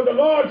God. But the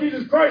Lord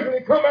Jesus Christ, when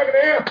He come back in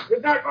the air,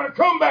 is not going to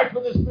come back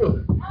for this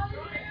building.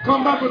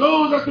 Come back for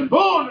those that's been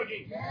born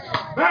again.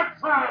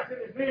 Baptized in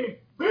His name.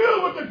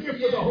 Filled with the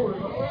gift of the Holy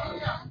Ghost.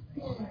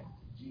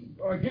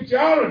 I'll get you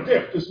out of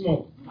death this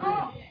morning.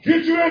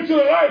 Get you into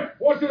the life. I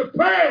want you to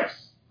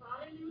pass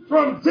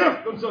from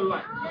death into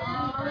life.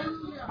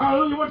 Hallelujah. I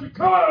want you to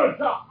come out of the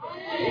dark.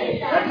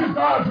 Let your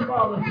God come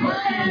out of the dark.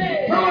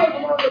 Come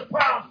out of the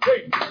power of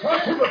Satan. Come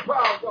to the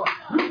power of God.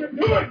 You can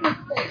do it this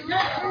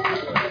morning.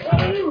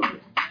 Hallelujah.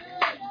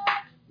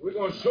 We're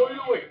going to show you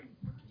the way.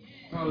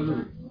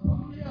 Hallelujah.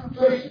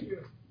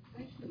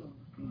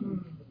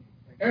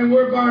 And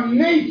we're by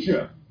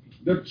nature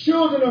the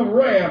children of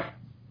wrath,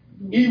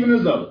 even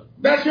as others.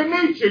 That's your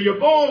nature. You're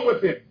born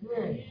with it.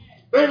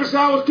 David said,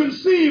 I was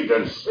conceived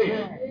in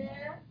sin.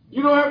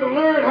 You don't have to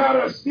learn how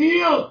to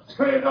steal.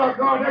 Praise our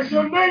God. That's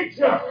your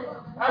nature.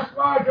 That's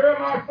why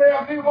Jeremiah said,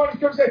 I think one of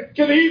say,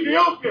 can the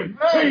Ethiopian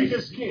change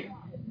his skin?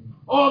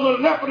 Or the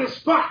leopard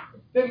spot,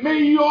 then may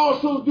you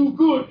also do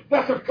good.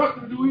 That's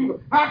accustomed to do evil.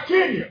 How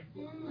can you?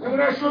 And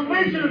that's your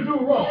nature to do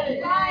wrong.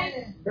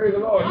 Praise the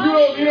Lord.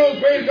 You don't,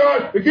 praise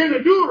God, begin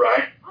to do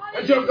right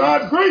until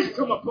God's grace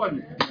come upon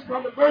you.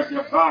 From the mercy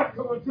of God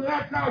come until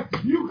that time,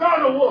 you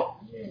got to walk.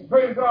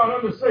 Praise God,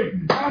 under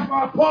Satan. That's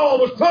why Paul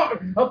was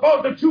talking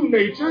about the two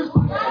natures.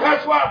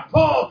 That's why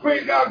Paul,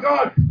 praise God,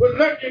 was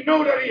letting you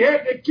know that he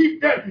had to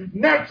keep that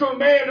natural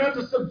man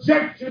under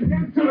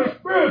subjection to the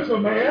spiritual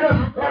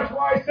man. That's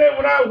why he said,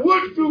 when I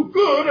would do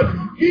good,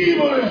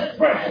 evil is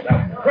present.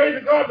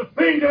 Praise God, the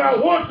thing that I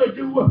want to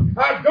do,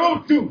 I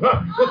don't do.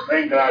 The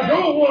thing that I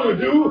don't want to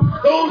do,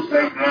 those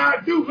things that I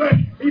do.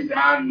 He said,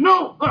 I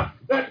know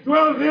that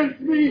dwells in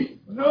me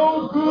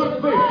no good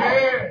thing.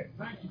 Yeah.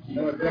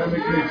 Thank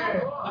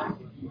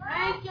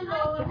you,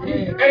 Lord.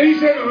 And he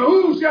said,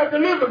 who shall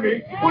deliver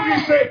me? What did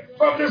he say?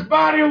 From this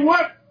body of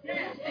what?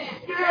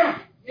 Yeah.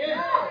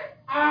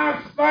 I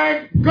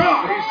thank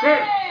God. He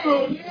said,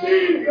 so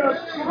Jesus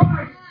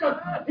Christ,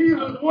 he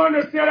was the one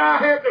that said, I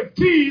have the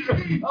keys of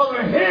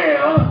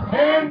hell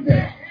and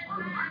death.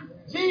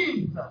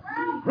 Jesus.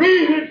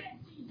 Read it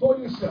for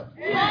yourself.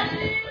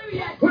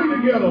 Put it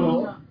together,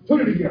 Lord.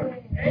 Put it together.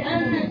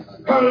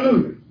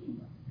 Hallelujah.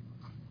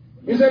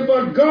 He said,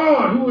 but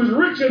God, who is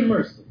rich in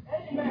mercy,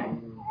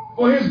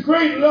 for His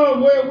great love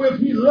wherewith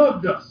He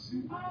loved us,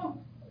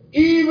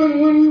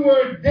 even when we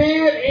were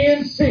dead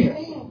in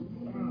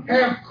sin,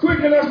 have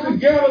quickened us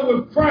together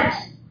with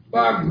Christ.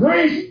 By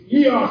grace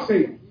ye are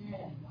saved.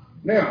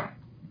 Now,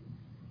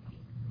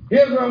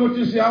 here's what I want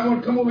you to see. I want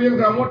to come over here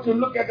because I want you to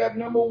look at that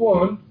number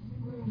 1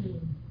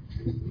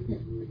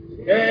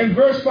 and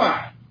verse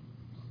 5.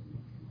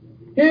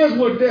 Here's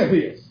what death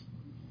is.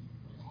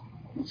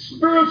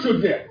 Spiritual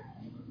death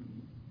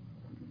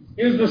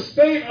is the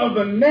state of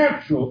the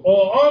natural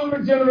or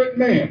unregenerate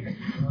man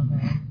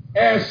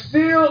as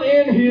still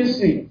in his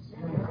sins,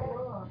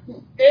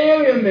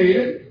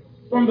 alienated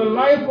from the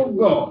life of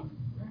God,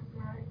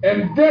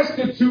 and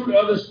destitute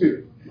of the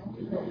Spirit,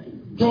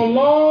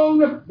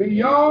 prolonged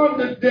beyond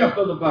the death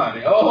of the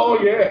body. Oh,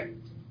 yeah.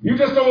 You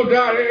just don't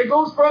die. It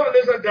goes further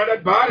than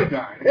that body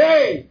dying.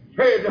 Hey,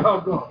 praise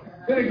God.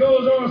 Then it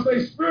goes on and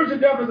says, spiritual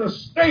death is a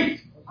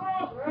state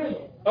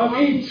of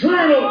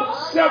eternal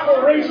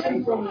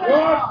separation from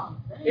God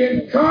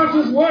in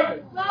conscious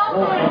what?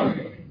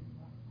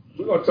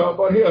 We're going to talk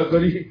about hell,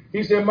 but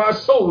he said, my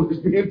soul is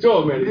being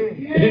tormented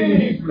in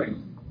these places.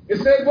 It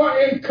says what?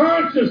 In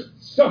conscious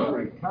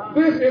suffering.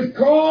 This is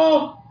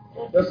called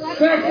the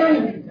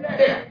second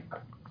death.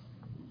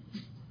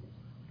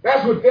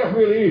 That's what death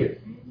really is.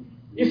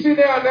 You see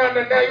now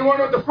you want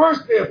to know what the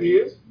first death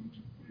is?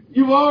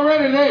 You're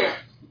already there.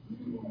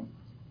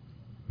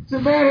 See,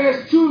 man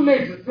has two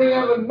natures. He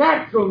has a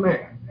natural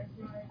man,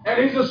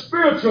 and he's a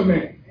spiritual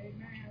man.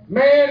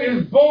 Man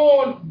is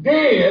born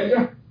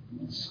dead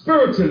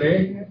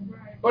spiritually,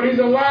 but he's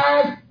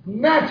alive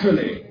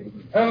naturally.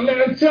 And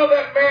until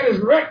that man is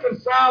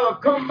reconciled or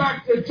come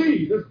back to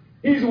Jesus,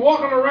 he's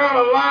walking around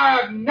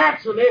alive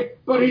naturally,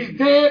 but he's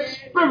dead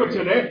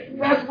spiritually.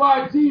 That's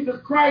why Jesus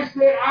Christ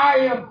said, I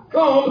am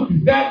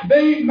come that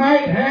they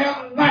might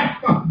have life.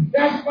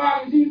 That's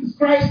why Jesus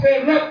Christ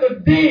said, let the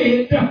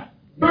dead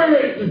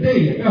bury the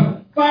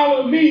dead.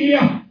 Follow me,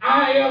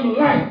 I am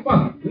life.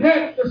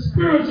 Let the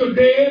spiritual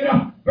dead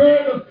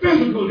bury the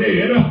physical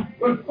dead,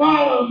 but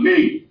follow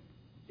me.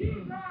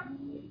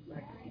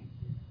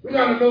 We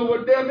got to know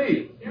what death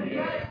is.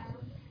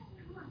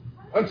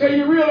 Until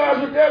you realize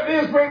what death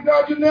is, praise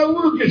God, you never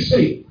will get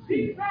saved.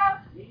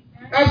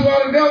 That's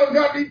why the devil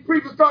got these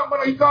preachers talking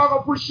about he's all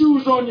going to put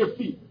shoes on your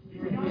feet.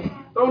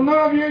 So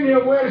none of you in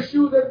here wear the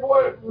shoes that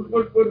boy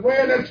was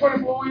wearing, that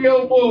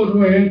 24-year-old boy was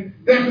wearing,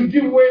 that could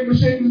give away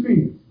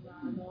Mercedes-Benz.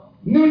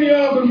 None of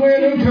y'all been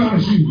wearing them kind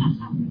of shoes.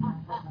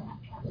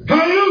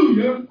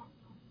 Hallelujah.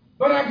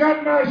 But I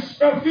got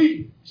my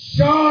feet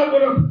shod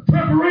with a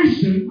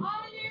preparation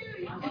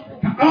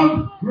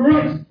of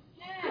righteousness.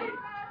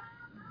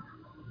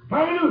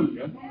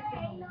 Hallelujah.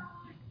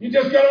 You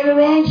just got on the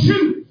wrong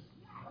shoes.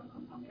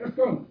 Let's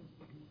go.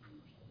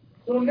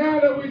 So now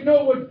that we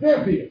know what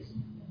death is,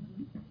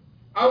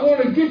 I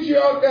want to get you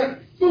out that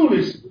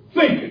foolish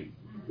thinking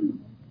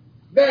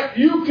that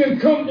you can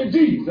come to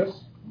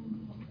Jesus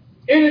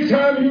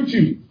anytime you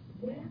choose.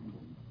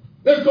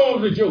 Let's go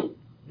on to Job.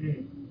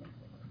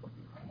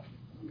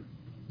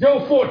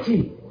 Job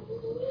 14.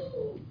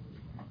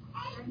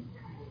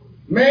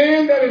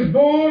 Man that is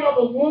born of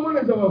a woman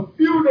is of a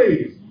few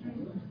days.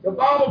 The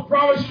Bible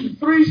promises you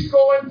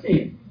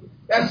 70.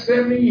 That's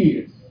 70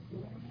 years.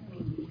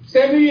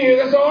 70 years,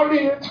 that's all it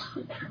is.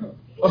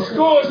 A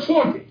score is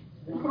 20.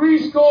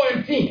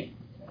 70.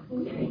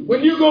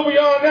 When you go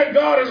beyond that,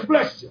 God has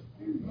blessed you.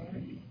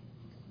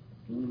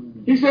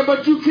 He said,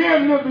 but you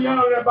can't live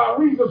beyond that by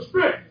reason of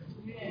strength.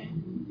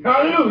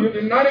 Hallelujah.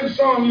 In not even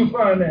song you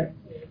find that.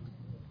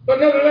 But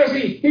nevertheless,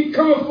 he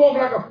cometh forth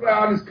like a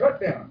flower and is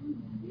cut down.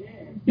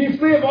 He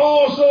fleeth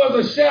also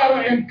as a shadow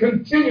and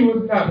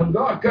continueth not. When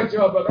God cut you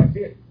off, but that's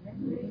it.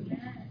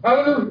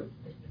 Hallelujah.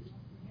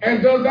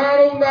 And does thou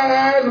open thine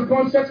eyes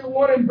upon such a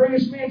one and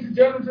bringest me into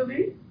judgment to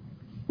thee?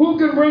 Who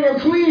can bring a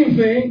clean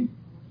thing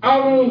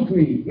out of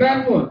unclean?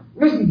 Not one.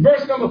 Listen,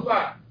 verse number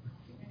 5.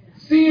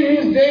 Seeing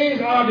his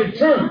days are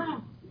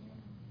determined,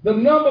 the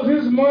number of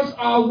his months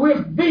are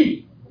with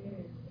thee,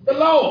 the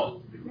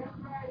Lord.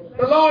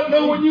 The Lord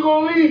knows when you're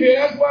going to leave here.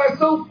 That's why it's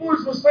so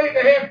foolish for Satan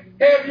to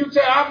have you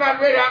tell, I'm not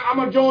ready, I'm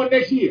going to join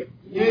next year.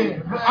 Yeah.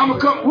 I'm going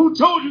to come. Who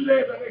told you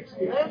there's a next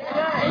year?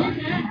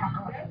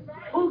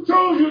 Who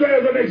told you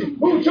there's a next year?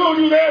 Who told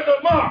you there's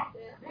a mark?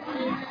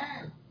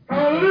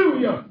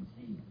 Hallelujah.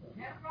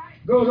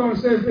 Goes on and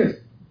says this.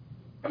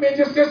 I mean, it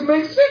just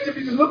makes sense if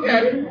you just look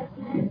at it.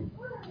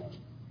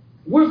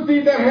 With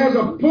thee that has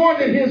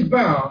appointed his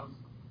bounds,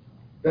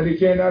 that he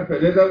cannot pass.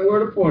 There's that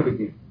word appointed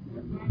again.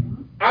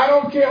 I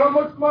don't care how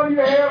much money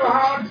you have or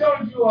how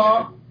intelligent you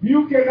are,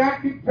 you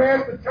cannot get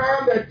past the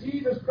time that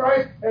Jesus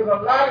Christ has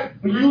allotted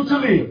for you to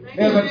live.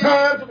 There's a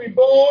time to be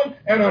born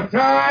and a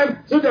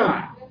time to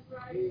die.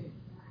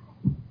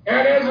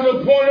 And as an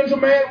appointed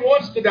man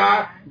wants to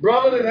die,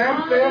 brother, then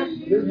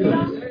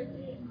Amsterdam.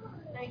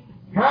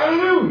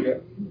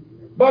 Hallelujah.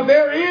 But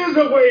there is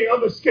a way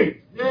of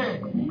escape.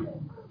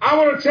 I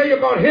want to tell you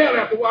about hell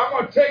after a while. I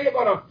want to tell you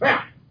about a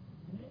family.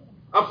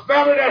 A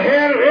family that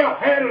had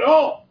it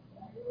all.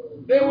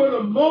 They were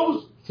the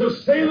most, to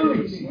say the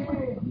least.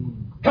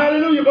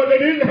 Hallelujah, but they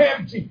didn't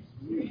have Jesus.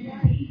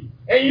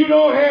 And you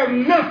don't have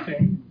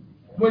nothing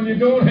when you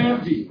don't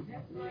have Jesus.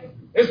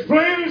 It's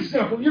plain and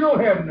simple. You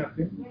don't have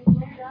nothing.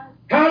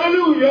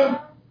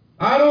 Hallelujah.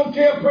 I don't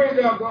care, praise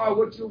God,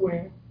 what you're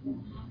wearing.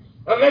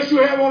 Unless you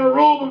have on a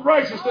robe of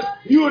righteousness,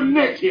 you're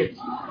naked.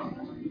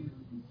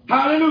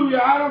 Hallelujah.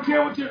 I don't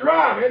care what you're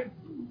driving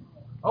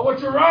or what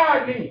you're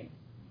riding in.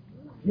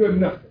 You have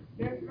nothing.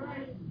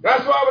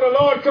 That's why when the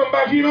Lord come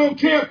back, he don't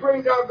care,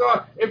 praise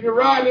God, if you're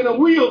riding in a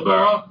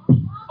wheelbarrow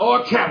or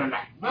a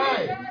Cadillac.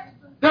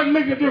 Doesn't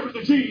make a difference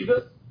to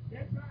Jesus.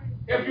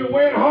 if you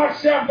win heart,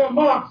 shaft, or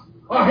box,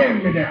 or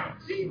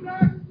hand-me-downs.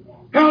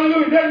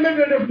 Hallelujah. Doesn't make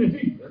no difference to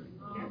Jesus.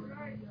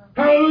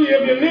 Hallelujah.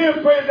 If you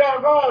live, praise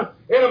God,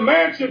 in a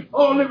mansion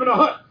or live in a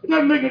hut, it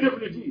doesn't make no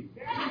difference to Jesus.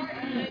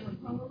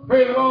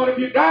 Praise the Lord. If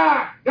you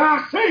die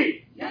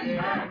saved.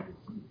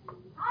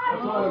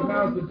 That's all that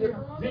matters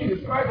to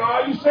Jesus Christ.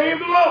 Are you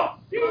saved or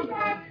lost?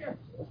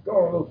 Let's go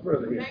a little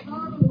further here.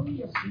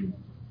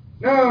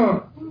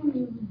 Now,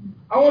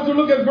 I want you to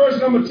look at verse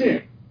number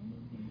 10.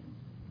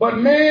 But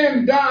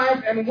man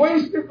died and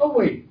wasteth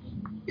away.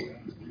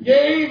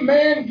 Yea,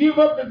 man give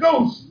up the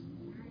ghost.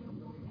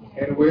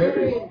 And where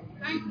is it?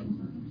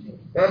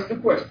 That's the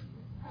question.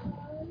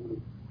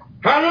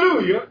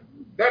 Hallelujah.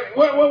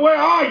 Where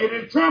are you?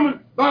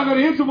 Determined by the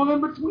interval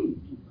in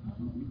between.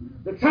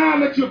 The time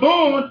that you're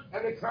born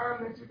and the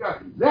time that you die.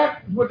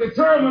 That's what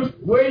determines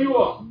where you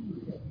are.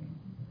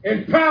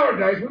 In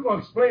paradise, we're going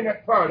to explain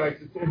that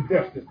paradise in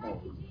depth this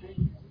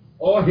morning.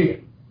 Or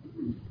here.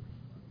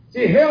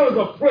 See, hell is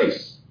a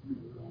place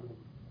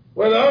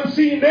where the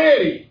unseen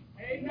deity,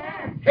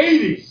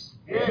 Hades,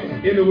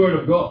 in the Word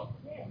of God.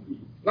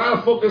 A lot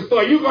of folks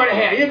thought, you're going to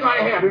hell.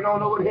 They don't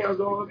know what hell's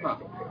all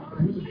about.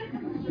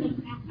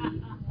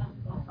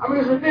 I mean,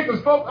 it's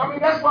ridiculous, folks. I mean,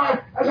 that's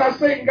why, as I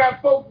say,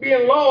 got folks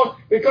being lost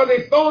because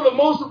they throw the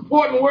most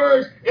important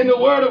words in the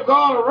Word of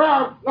God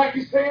around, like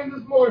he's saying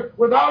this morning,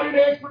 without any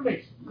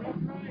explanation.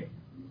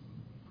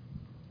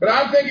 But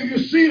I think if you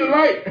see the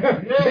light,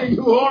 then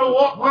you ought to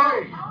walk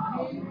by.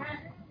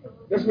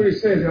 That's what it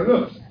says here.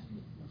 Look.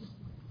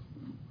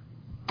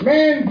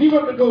 Man give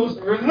up the ghost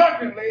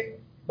reluctantly,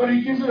 but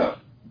he gives it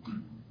up.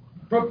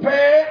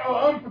 Prepared or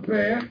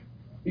unprepared,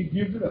 he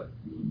gives it up.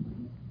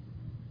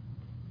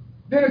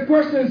 Then the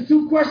question is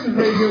two questions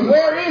raised here.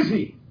 Where is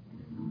he?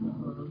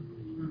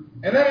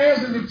 And that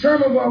answer is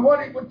determined by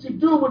what you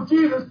do with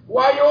Jesus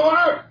while you're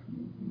on earth.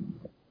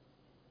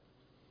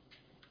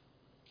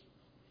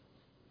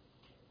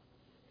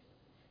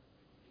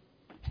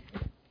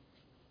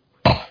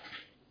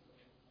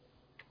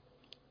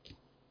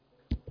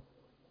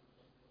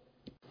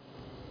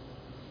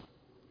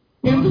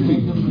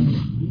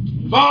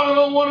 Father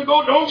don't want to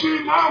go, don't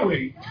get in my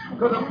way.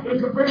 Because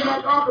it's a very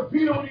like Uncle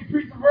Peter when he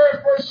preached the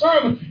very first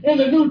sermon in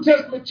the New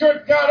Testament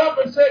church got up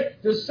and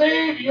said, to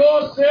save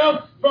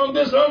yourself from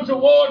this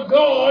untoward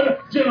God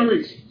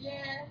generation.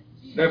 Yeah.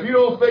 Now, if you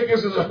don't think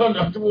this is an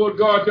untoward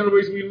God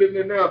generation we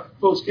living in now,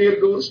 folks scared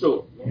to go to the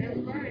store. Yeah,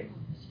 right.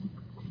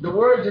 The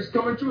word is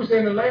coming true,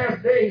 saying the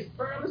last days,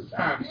 perilous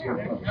times.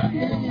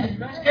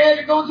 Yeah. Scared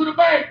to go to the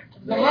bank.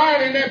 The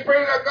line in there,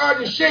 praying that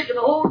God is shaking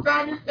the whole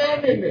time you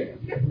stand in there.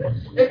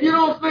 If you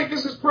don't think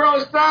this is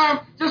perilous time,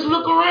 just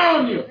look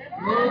around you.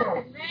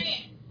 Yeah.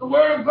 The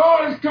word of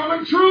God is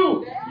coming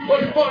true.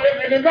 But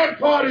if that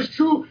part is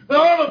true, the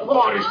other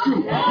part is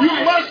true.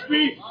 You must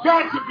be,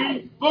 got to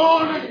be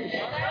born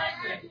again.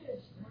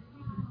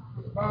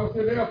 The Bible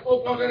said there are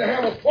folk out there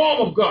that have a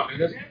form of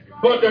godliness,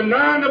 but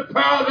denying the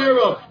power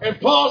thereof. And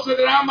Paul said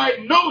that I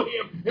might know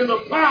him in the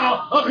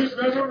power of his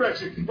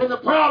resurrection. And the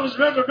power of his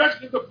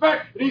resurrection is the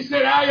fact that he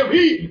said, I am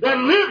he that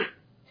liveth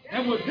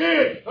and was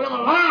dead, but I'm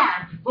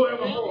alive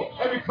forevermore.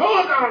 And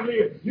because I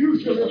live, you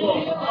shall live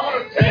on. I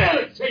want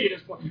to tell you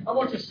this one. I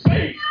want you to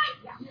say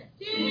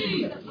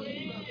it.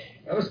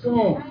 Now let's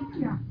go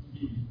on.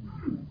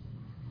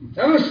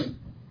 Now listen.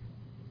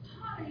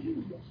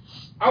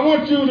 I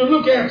want you to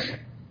look at,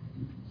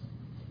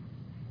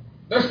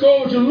 let's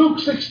go over to Luke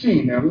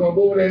 16 now. We're going to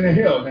go over there in the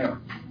hell now.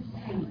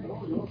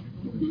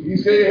 He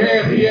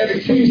said he had the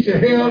keys to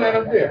hell and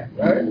of death,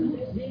 right?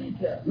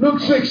 Luke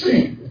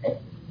 16.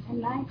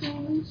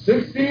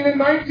 16 and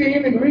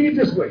 19, and read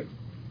this way.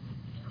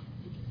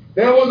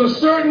 There was a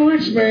certain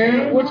rich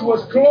man which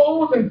was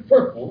clothed in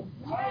purple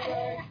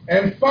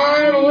and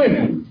fine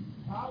linen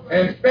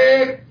and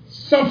fed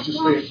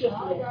sumptuously.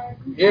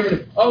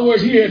 In other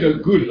words, he had a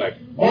good life.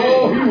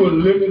 Oh, he was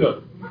living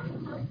up.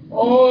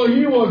 Oh,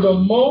 he was the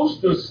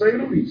most, to say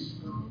the least.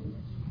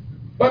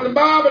 But the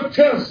Bible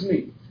tells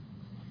me,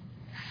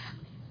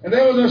 and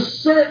there was a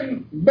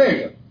certain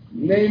beggar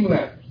named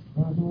Lazarus,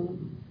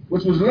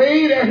 which was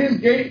laid at his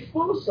gate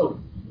full of soap,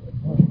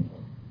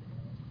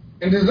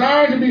 and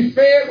desired to be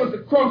fed with the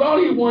crumbs. All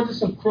he wanted is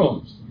some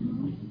crumbs,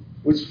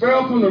 which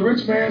fell from the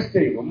rich man's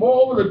table.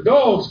 Moreover, the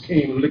dogs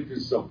came and licked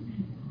his soap.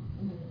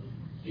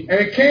 And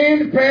it came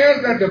to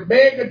pass that the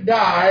beggar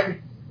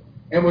died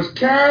and was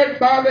carried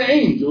by the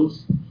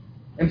angels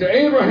into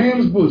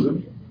Abraham's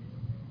bosom,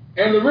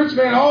 and the rich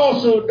man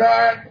also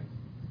died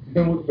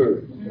and was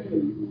buried.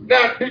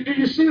 Now, do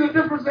you see the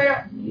difference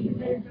there?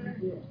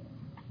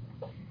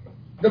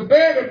 The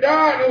beggar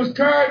died and was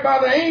carried by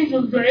the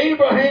angels to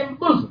Abraham's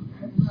bosom.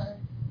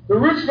 The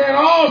rich man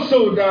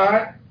also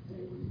died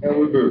and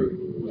was buried.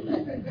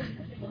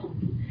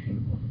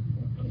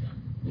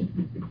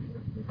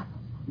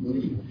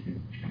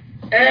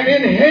 And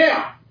in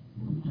hell,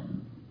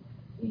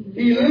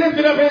 he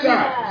lifted up his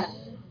eyes,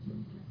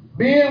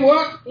 being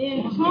what?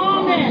 In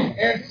torment.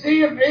 And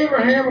seeth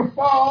Abraham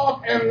afar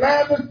off and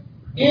Lazarus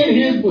in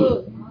his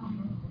bosom.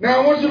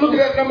 Now, I want you to look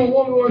at that number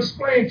one. We'll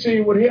explain to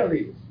you what hell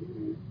is.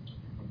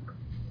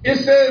 It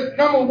says,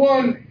 number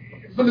one,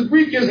 for the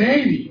Greek is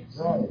Hades.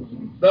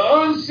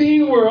 The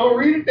unseen world,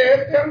 read it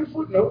there in the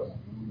footnote,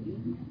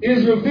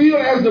 is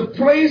revealed as the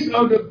place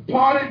of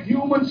departed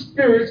human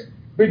spirits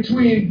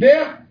between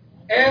death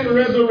and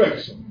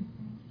resurrection.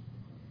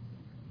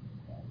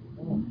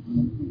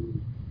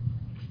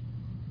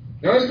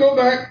 Now let's go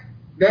back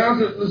down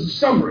to the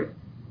summary.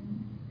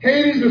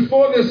 Hades,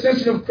 before the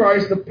ascension of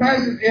Christ, the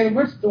passage in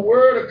which the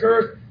word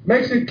occurs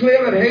makes it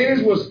clear that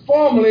Hades was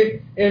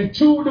formerly in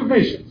two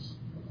divisions,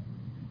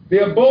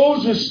 the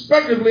abodes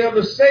respectively of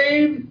the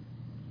saved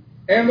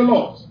and the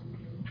lost.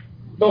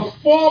 The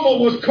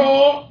former was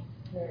called,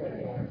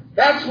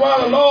 that's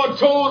why the Lord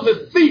told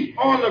the thief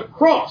on the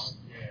cross,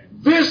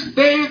 this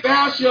day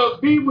thou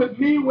shalt be with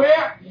me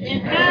where?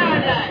 In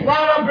paradise.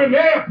 Not up in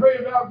there,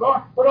 praise God,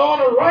 but on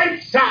the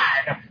right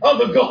side of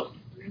the gulf,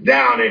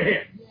 down in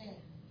here.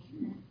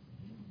 In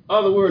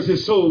other words,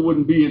 his soul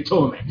wouldn't be in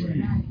torment.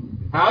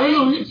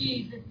 Hallelujah.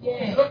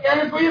 Look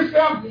at it for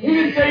yourself. He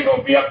didn't say you're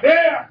going to be up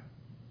there.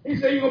 He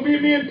said you're going to be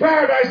with me in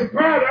paradise. And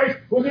paradise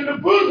was in the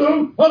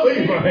bosom of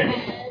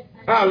Abraham.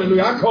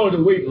 Hallelujah. I call it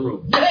the waiting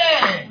room.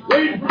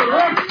 Waiting for the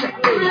rapture.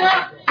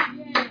 Hallelujah.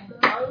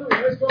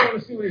 Let's go on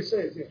and see what it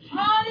says here.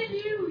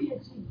 Hallelujah.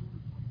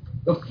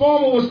 The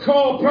former was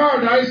called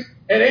paradise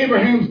at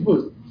Abraham's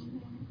bosom.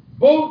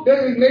 Both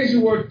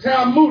designations were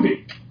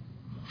Talmudic,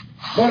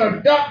 but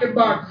adopted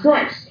by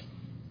Christ.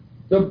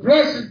 The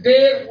blessed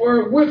dead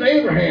were with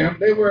Abraham.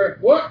 They were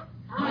what?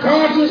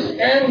 Conscious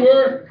and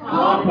were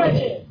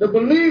confident. The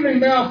believing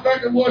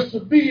malefactor was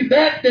to be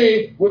that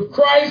day with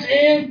Christ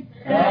in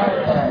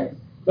paradise.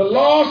 The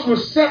lost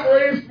was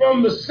separated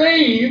from the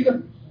saved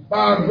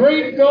by a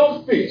great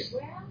gulf fixed.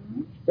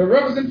 The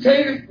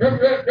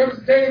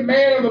representative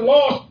man of the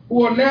lost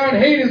who are now in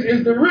Hades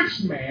is the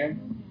rich man.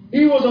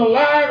 He was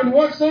alive in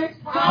what sense?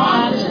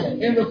 Conscious.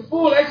 In the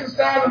full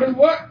exercise of his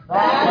what?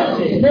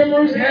 Conscious.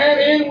 Memories and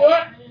in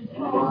what?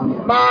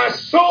 My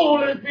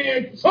soul is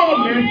being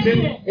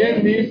tormented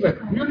in these things.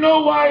 You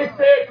know why he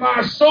said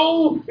my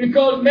soul?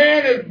 Because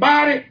man is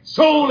body,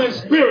 soul, and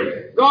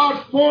spirit.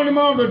 God formed him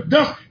out of the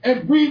dust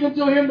and breathed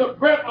into him the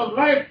breath of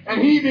life,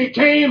 and he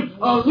became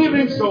a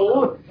living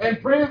soul.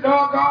 And praise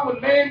God, when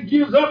man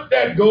gives up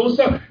that ghost,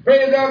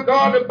 praise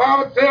God, the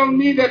Bible tells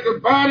me that the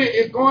body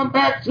is going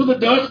back to the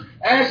dust,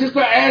 ashes to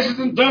ashes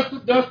and dust to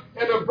dust,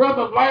 and the breath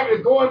of life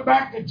is going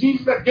back to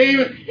Jesus that gave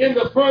it in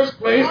the first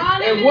place.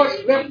 And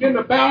what's left in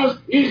the balance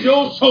is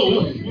your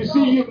soul. You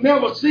see, you've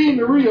never seen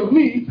the real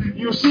me.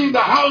 You've seen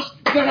the house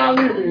that I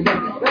live in.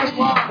 That's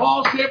why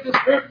Paul said this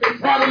earthly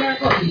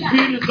tabernacle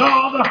be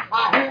dissolved.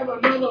 I have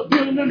another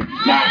building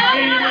not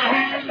made in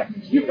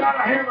hand. You got to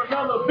have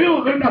another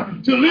building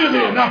to live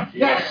in.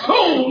 That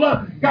soul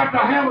got to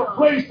have a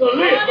place to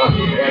live.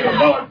 And the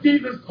Lord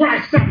Jesus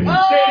Christ said, in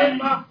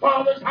my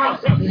Father's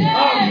house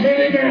are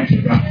many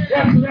mansions.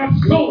 That's that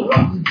soul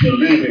to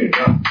live in.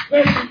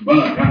 Flesh and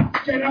blood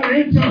cannot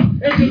enter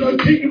into the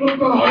kingdom of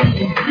God.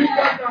 You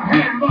got to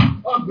have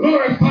a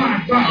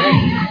glorified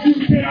body.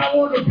 You said, I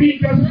want to be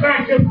just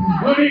like him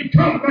when he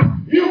comes.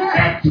 You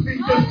got to be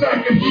just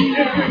like him.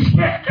 And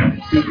expect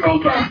to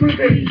go back with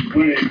him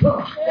when he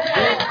comes.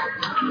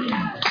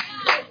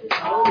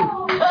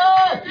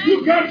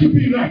 You got to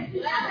be like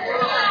him.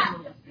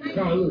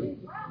 Hallelujah.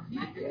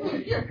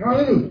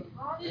 Hallelujah.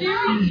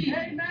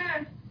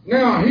 Amen.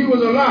 Now, he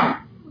was alive.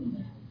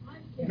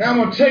 Now, I'm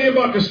going to tell you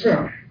about this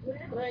family.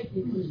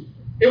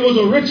 It was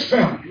a rich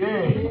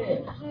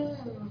family.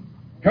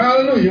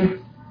 Hallelujah.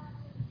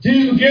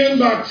 Jesus begins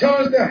by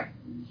telling us that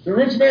the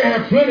rich man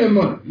had plenty of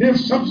money, lived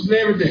sumptuously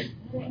every day.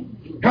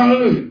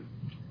 Hallelujah.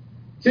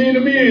 See, to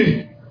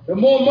me, the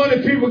more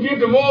money people get,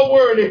 the more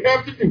work they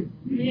have to do.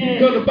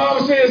 Because the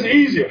Bible says it's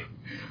easier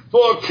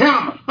for a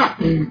camel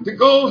to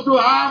go through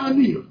an eye of a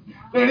needle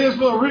than it is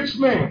for a rich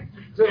man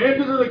to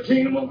enter the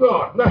kingdom of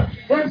God. Now,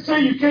 let's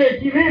say you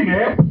can't get in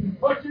there,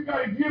 but you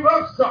got to give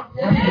up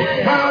something.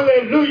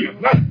 Hallelujah.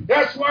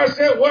 That's why I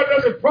said, what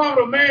does it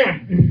profit a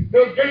man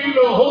to gain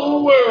the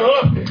whole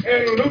world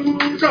and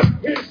lose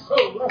his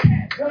soul?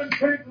 It doesn't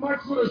take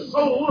much for the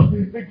soul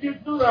to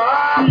get through the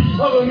eye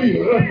of a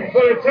needle,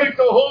 but it takes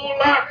a whole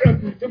lot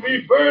to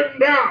be burdened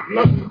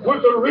down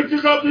with the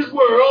riches of this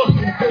world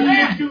to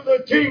get to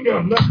the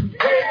kingdom.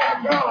 Hey,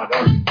 God,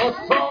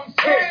 a song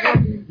says,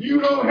 you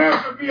don't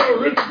have to be a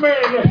rich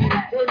man to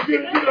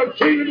get to the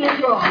kingdom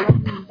of God.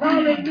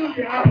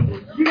 Hallelujah.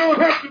 You don't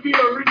have to be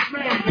a rich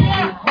man.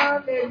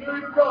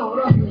 Hallelujah,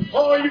 God.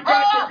 All you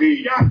got to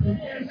be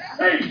is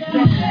saved,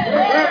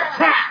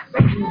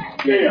 baptized,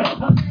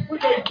 filled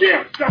with the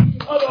gift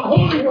of the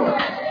Holy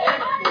Ghost.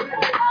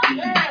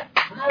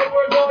 In other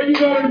words, all you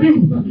got to do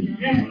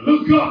is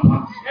look up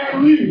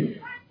and live.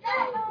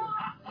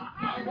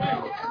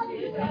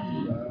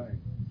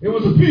 It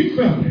was a big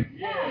family.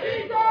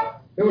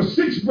 There were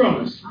 6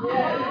 brothers.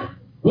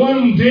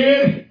 1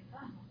 dead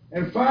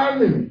and 5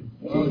 living.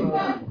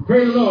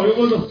 Praise the Lord. It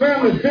was a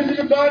family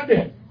visited by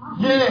death.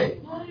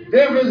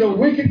 Death is a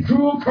wicked,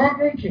 cruel,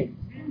 conquering king.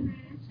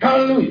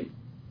 Hallelujah.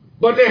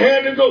 But they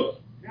had to go.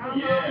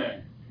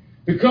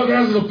 Because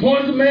as the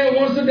appointed man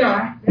wants to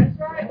die,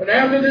 But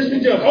after this,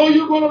 we judge. Oh,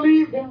 you're going to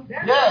leave him?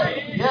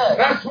 Yeah.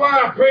 That's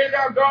why I praise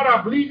our God.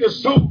 I believe your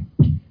soul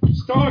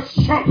starts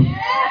shouting.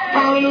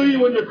 Hallelujah.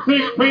 When you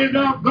think, praise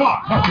our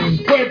God,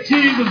 where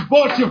Jesus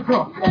brought you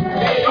from.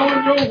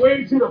 On your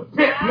way to the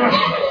pit. You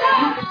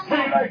can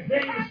say like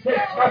David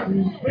said,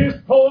 this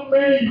poor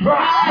man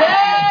cried.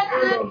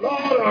 And the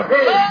Lord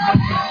heard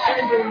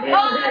and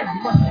delivered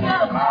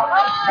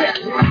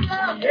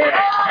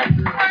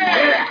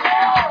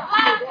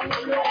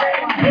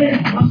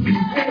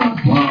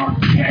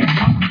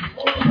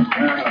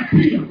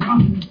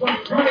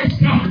But Christ,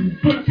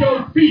 put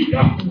your feet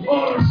up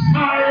on a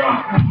high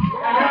rock, and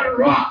that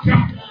rock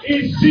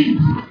is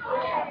Jesus.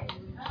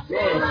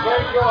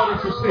 Thank God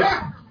it's a sister.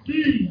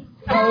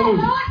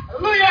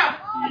 Hallelujah.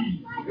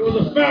 There was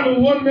a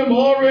family, one member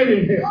already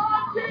in here.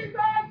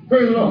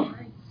 Praise the Lord.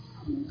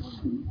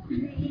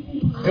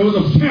 There was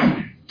a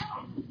family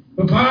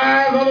with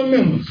 5 other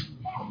members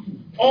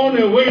on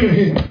their way to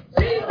him.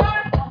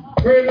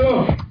 Praise the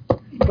Lord.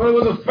 But it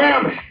was a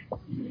family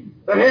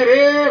that had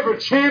every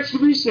chance to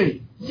be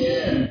saved.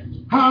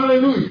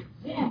 Hallelujah.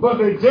 But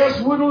they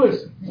just wouldn't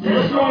listen.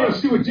 Let's go on and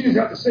see what Jesus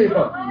had to say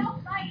about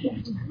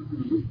it.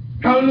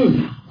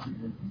 Hallelujah.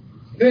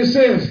 Then it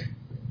says,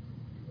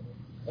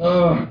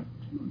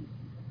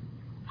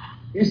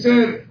 he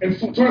said in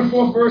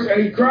 24th verse,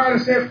 and he cried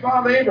and said,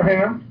 Father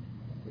Abraham,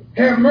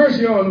 have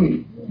mercy on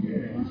me,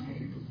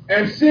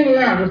 and send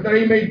Lazarus that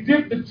he may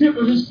dip the tip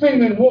of his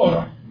finger in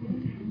water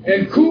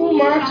and cool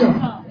my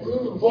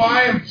tongue, for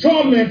I am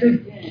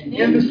tormented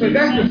in this place.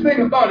 That's the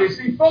thing about it.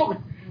 See, folk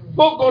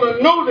going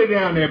to know they're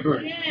down there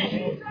burning.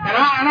 And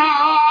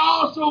I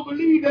also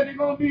believe that they're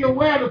going to be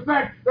aware of the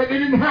fact that they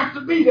didn't have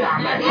to be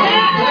down there. They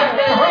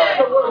heard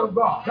the word of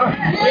God.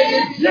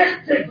 They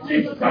rejected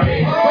Jesus.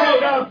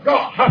 Word of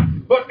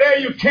God. But there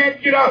you can't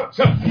get out.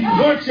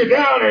 Once you're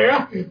down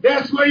there,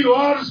 that's where you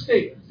ought to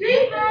stay.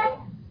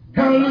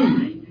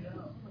 Hallelujah.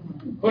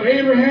 But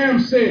Abraham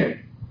said,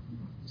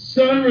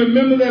 Son,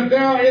 remember that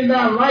thou in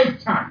thy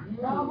lifetime,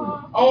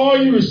 all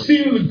you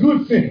receive the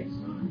good things,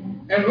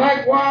 and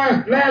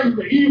likewise Lazarus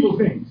the evil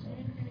things.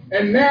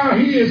 And now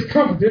he is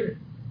comforted,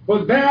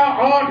 but thou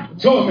art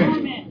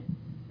tormented.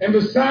 And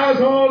besides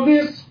all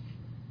this,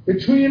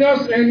 between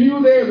us and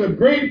you there is a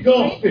great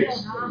gulf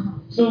fixed,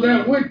 so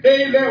that with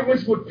they that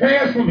which would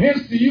pass from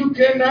hence to you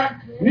cannot,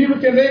 neither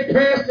can they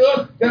pass to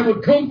us that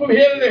would come from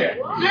here to there.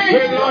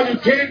 Praise the Lord, you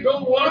can't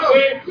go one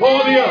way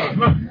or the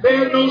other.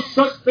 There is no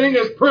such thing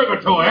as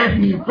purgatory.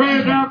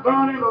 Praise God,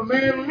 if a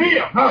man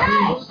live.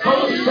 That's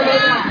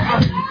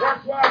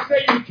why I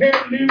say you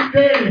can't live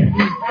dirty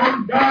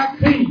and die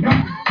clean.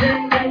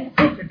 Can't live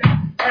crooked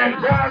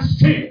and die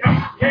sick.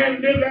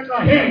 Can't live like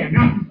a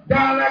heathen.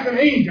 Die like an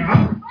angel.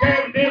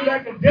 Can't live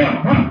like a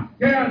devil.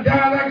 Can't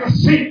die like a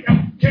saint.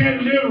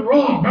 Can't live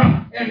wrong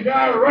and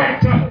die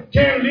right.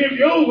 Can't live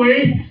your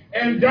way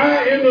and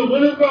die in the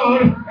will of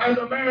God. As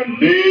a man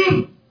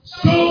lives,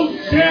 so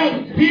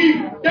shall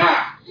he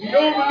die. You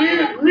don't believe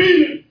it?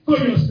 Read it for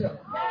yourself.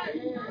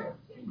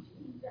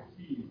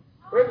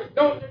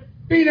 Don't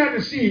be not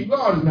deceived.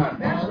 God is not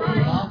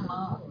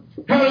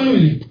deceived.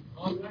 Hallelujah.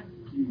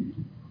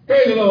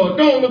 Praise the Lord.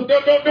 Don't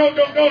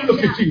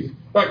look at Jesus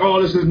like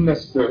all this isn't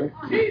necessary.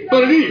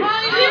 But it is.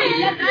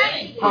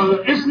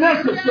 It's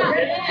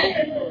necessary.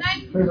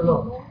 Praise the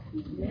Lord.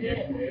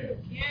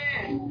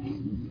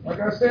 Like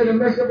I said, the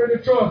mess up in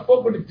Detroit, I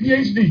spoke with the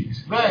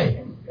PhDs. Right.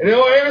 And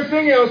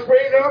everything else,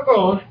 praise our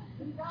God,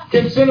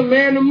 can send a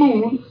man to the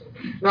moon.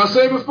 And I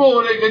said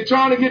before, they're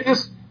trying to get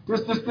this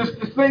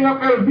thing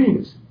up out of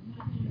Venus,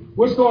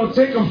 which is going to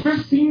take them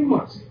 15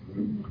 months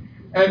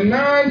at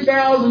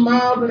 9,000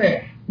 miles an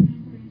hour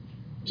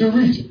to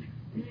reach it.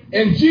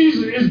 And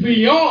Jesus is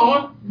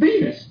beyond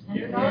Venus.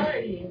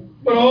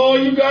 But all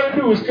you got to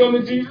do is come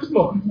to Jesus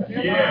more.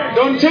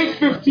 Don't take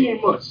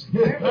 15 months.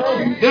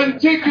 Doesn't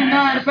take you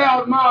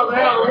 9,000 miles an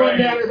hour to run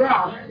down his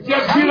house.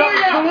 Just get up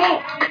and come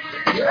on.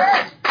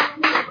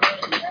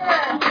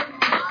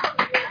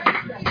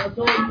 That's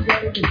all you got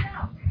to do.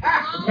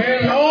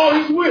 Man, all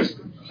his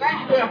wisdom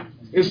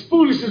is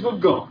foolishness with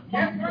God.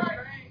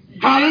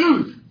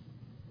 Hallelujah.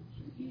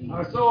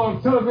 I saw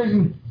on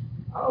television,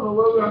 I don't know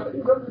where, I think it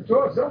was up in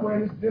Detroit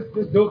somewhere,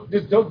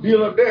 this dope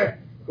deal up there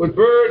with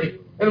Bird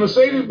and a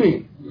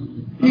Mercedes-Benz.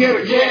 He had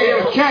a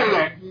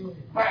Cadillac. He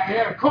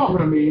had a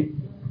coffin,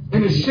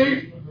 in the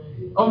shape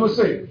of a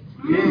Mercedes.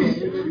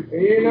 And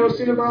you ain't never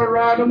seen anybody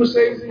ride no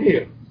Mercedes in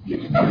here.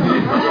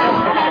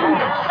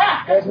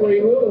 That's what he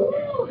was.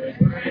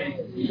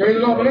 Praise the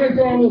Lord. But let me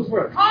go on a little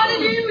further.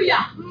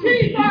 Hallelujah.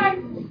 Jesus.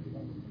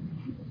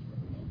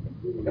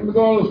 Let me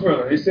go on a little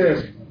further. He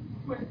says,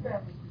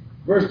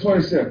 verse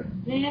 27.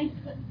 Then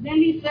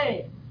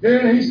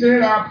he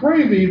said, I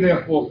pray thee,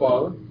 therefore,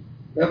 Father,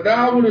 that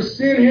thou wouldest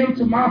send him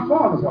to my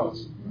father's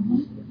house.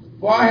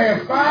 For I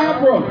have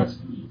 5 brothers,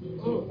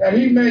 that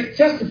he may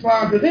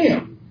testify to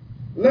them,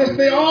 lest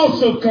they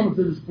also come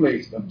to this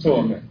place of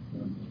torment.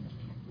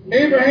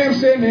 Abraham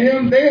said to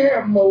him, they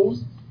have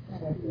Moses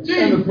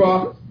and the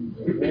prophets.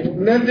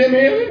 Let them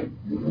hear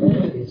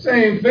him.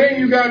 Same thing.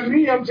 You got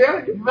me, I'm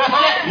telling you. Hear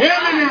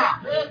me now.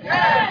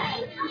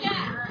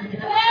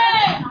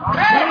 I'm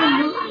telling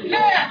you.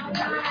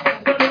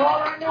 Put it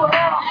all in your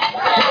heart.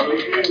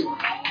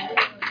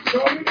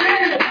 Show me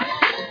this.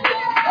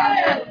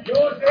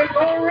 Yours said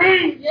don't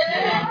ring.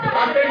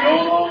 I said no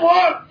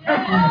more.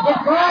 But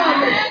call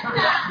me.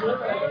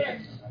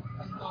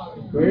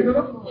 Praise the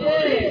Lord.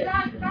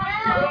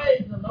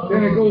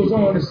 Then it goes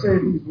on to say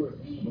these words.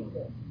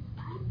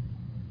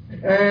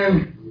 And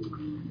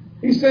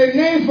he said,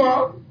 nay,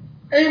 Father,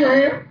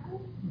 Abraham,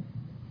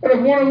 but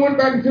if one went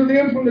back into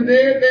them from the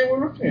dead, they will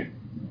repent.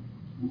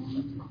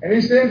 And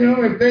he said to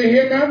them, if they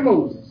hear not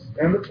Moses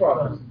and the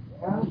prophets,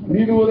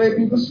 neither will they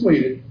be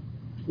persuaded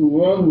who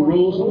one who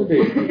rose from the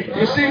dead.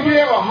 You see, we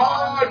have a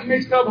hard,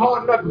 mixed up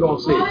heart, nothing going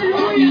to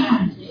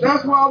say.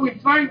 That's why we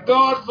thank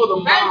God for the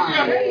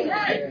mind.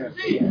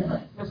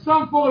 And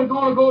some folks are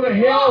going to go to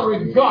hell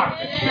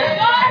regardless.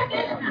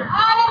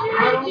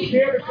 I don't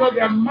care because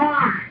their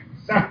mind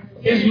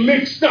is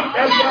mixed up.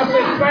 That's why I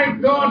said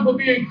thank God for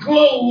being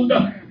clothed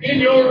in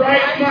your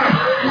right mind.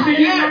 You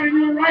see, you're not in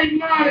your right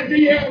mind until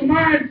you have a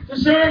mind to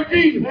serve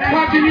Jesus.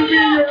 How can you be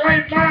in your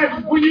right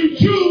mind when you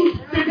choose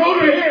to go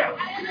to hell?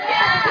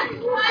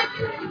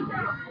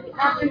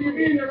 How can you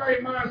be in your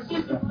right mind,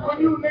 sister, when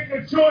you make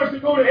a choice to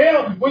go to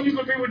hell when you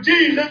could be with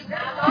Jesus?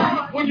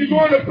 When you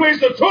go in a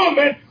place of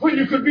torment when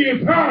you could be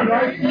in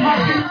paradise? How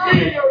can you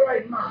be in your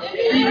right mind?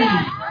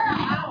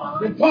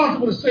 It's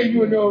impossible to say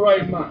you're in your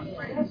right mind.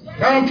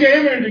 I don't care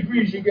how many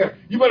degrees you got.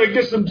 You better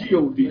get some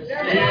GODs.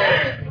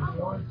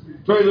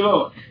 Praise the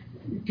Lord.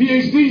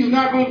 PhDs is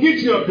not going to get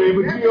you up there,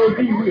 but GOD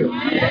will.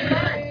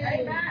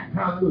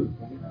 Hallelujah.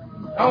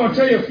 I want to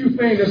tell you a few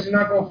things that you're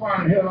not going to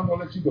find in hell. I'm going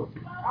to let you go.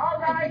 All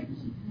right.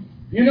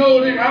 You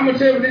know, I'm going to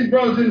tell you what these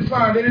brothers didn't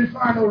find. They didn't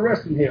find no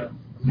rest in hell.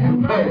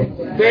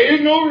 There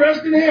is no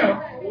rest in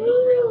hell.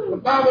 The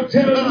Bible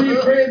tells me,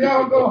 praise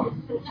our God.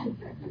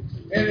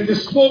 And the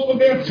smoke of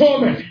their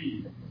torment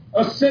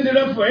ascended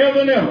up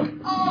forever and ever.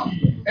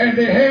 And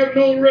they have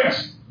no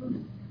rest.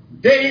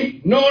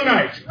 Day nor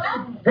night.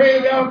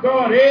 Praise our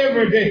God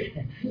every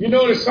day. You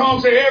know the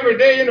song say every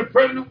day in the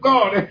presence of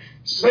God.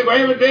 Say well,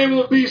 every day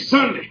will be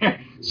Sunday.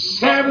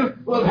 Sabbath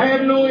will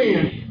have no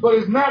end. But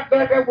it's not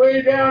that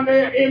way down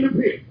there in the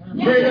pit.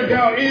 Praise God,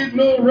 there is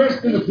no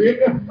rest in the pit.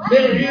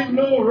 There is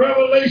no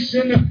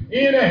revelation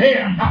in the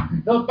hell.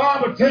 The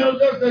Bible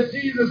tells us that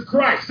Jesus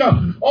Christ,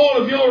 all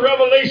of your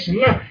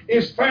revelation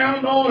is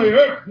found on the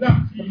earth.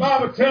 Now, the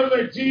Bible tells us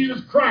that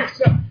Jesus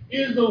Christ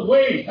is the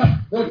way,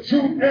 the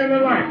truth, and the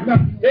life.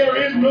 There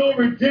is no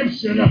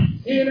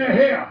redemption in a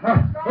hell.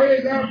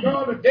 Praise our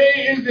God, the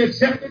day is the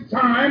accepted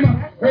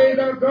time. Praise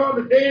our God,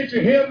 the day that you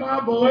hear my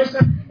voice.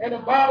 And the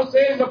Bible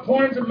says,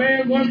 appointed to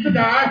man once to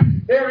die.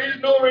 There is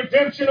no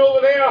redemption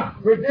over there.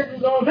 Redemption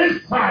is on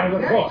this side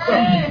of the cross.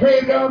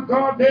 Praise our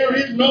God, there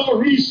is no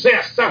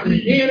recess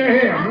in a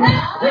hell.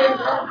 Praise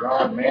our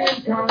God,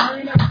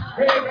 mankind.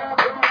 Praise our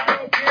God.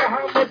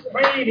 How much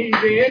pain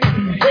he's in.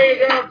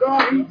 Praise our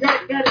God, he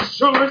got that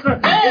assurance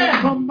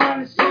that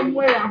somebody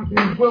somewhere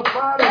will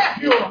find a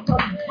cure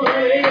for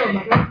the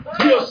ailment.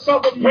 He'll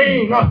suffer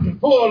pain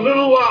for a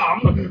little while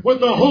with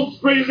the hopes,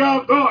 praise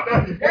our God,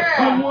 that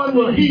someone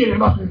will heal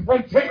him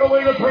and take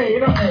away the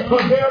pain.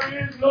 But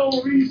there is no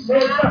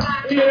recess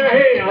in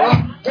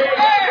hell. Praise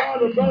our God,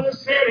 the brother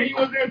said he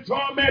was in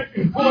torment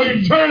for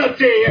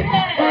eternity.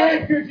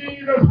 Thank you,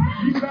 Jesus.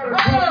 You got to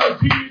come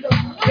to Jesus.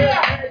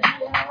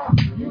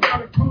 You got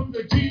to come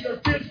to Jesus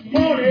this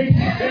morning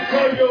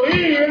because your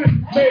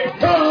end may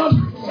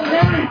come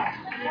tonight.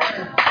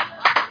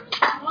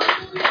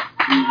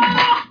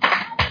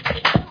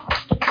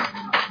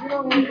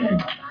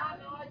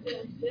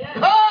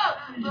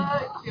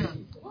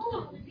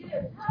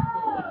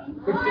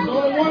 There's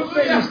only one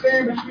thing that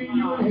stands between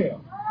you and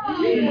hell,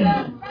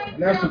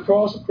 and that's the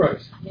cross of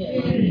Christ.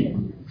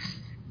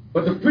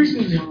 But the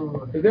preaching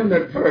to them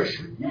that perish,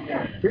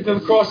 preaching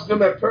the cross to them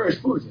that perish,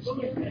 foolishness.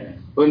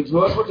 But to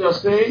us which are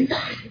saved,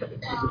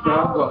 it's the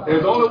power of God.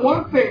 There's only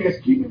one thing that's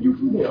keeping you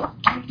from hell.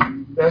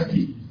 That's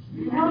Jesus.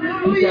 You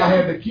gotta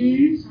have the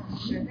keys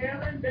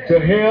to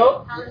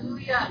hell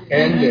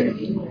and death.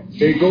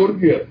 They go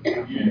together.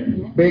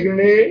 Bacon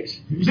and eggs,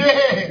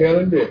 hell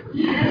and death.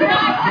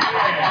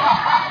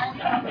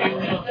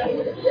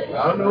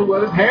 I don't know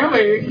whether it's ham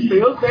and eggs,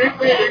 still same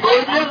thing. They go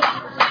together.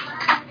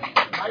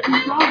 Might be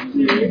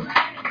sausage eggs,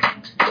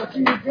 but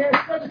you can't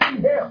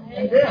substitute hell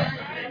and death.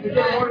 You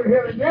don't want to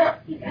hell and death.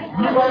 You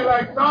might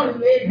like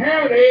sausage egg,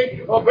 ham and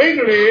egg, or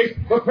bacon and eggs,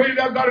 but praise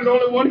God, there's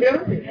only one hell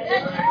and death.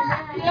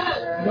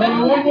 There's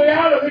only one way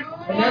out of it,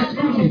 and that's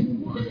through Jesus.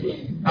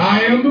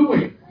 I am the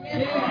way,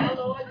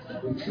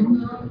 the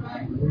truth,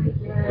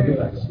 and the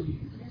life.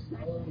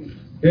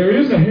 There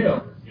is a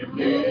hell.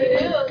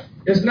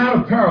 It's not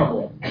a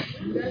parable.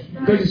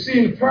 Because you see,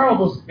 in the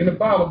parables in the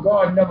Bible,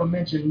 God never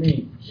mentioned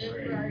names.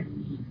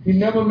 He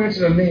never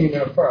mentioned a name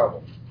in a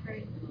parable.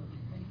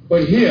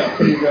 But here,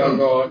 praise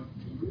God,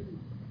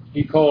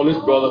 he called this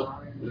brother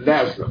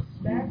Lazarus.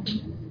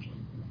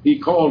 He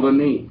called a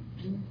name.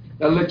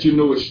 That lets you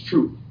know it's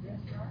true.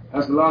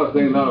 That's a lot of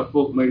things a lot of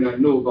folk may not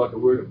know about the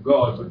Word of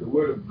God, but the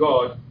Word of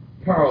God,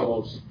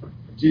 parables,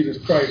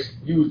 Jesus Christ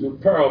used the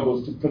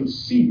parables to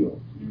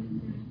conceal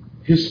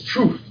his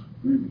truth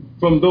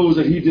from those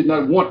that he did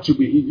not want to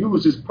be. He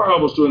used his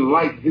parables to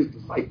enlighten his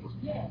disciples.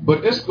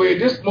 But this way,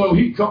 this moment,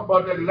 he talked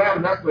about that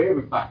lamb, that's for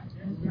everybody.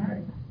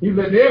 He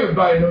let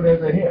everybody know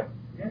that they're him.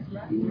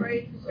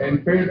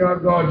 And praise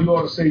God, you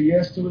ought to say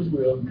yes to his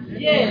will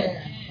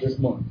this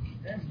morning.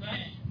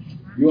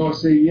 You ought to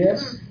say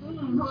yes.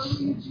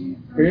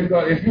 Praise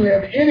God. If you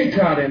have any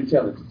kind of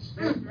intelligence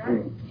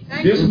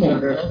this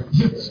morning,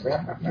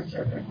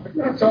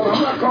 I'm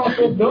not calling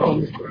so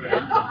dumb.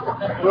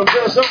 But if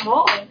there's something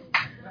wrong,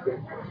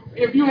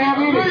 if you have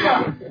any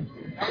kind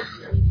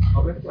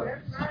of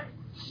intelligence,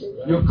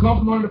 you're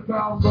coming under the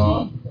power of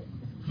God,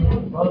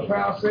 under the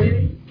power of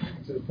Satan,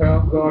 to the power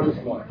of God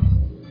this morning.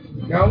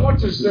 Now I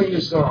want you to sing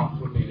this song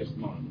for me this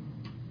morning.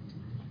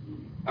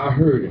 I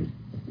heard it.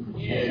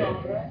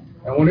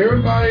 I want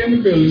everybody in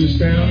the building to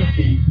stand on their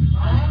feet.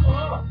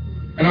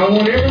 And I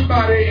want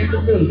everybody in the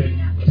building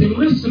to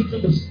listen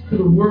to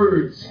the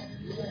words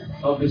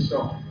of this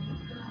song.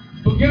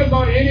 Forget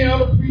about any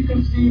other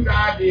preconceived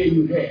idea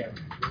you have.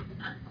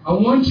 I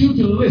want you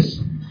to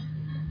listen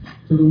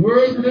to the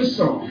words of this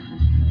song.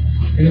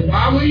 And if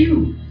I were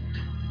you,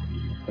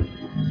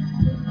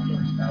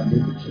 I'd do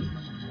it too.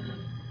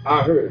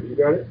 I heard it. You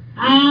got it?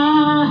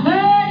 I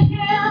heard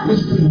him.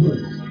 Listen to the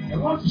words. And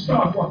once you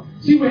start walking,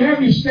 see, we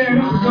have you stand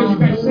up because you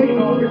got Satan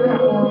on your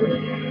lap already.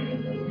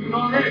 You know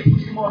already.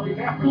 Push him off your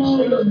lap and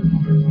stand up.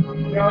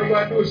 Now all you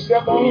got to do is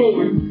step all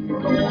over and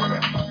come on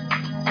up.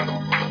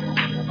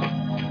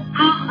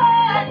 I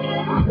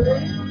heard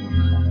him.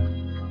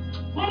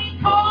 When he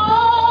called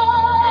my name.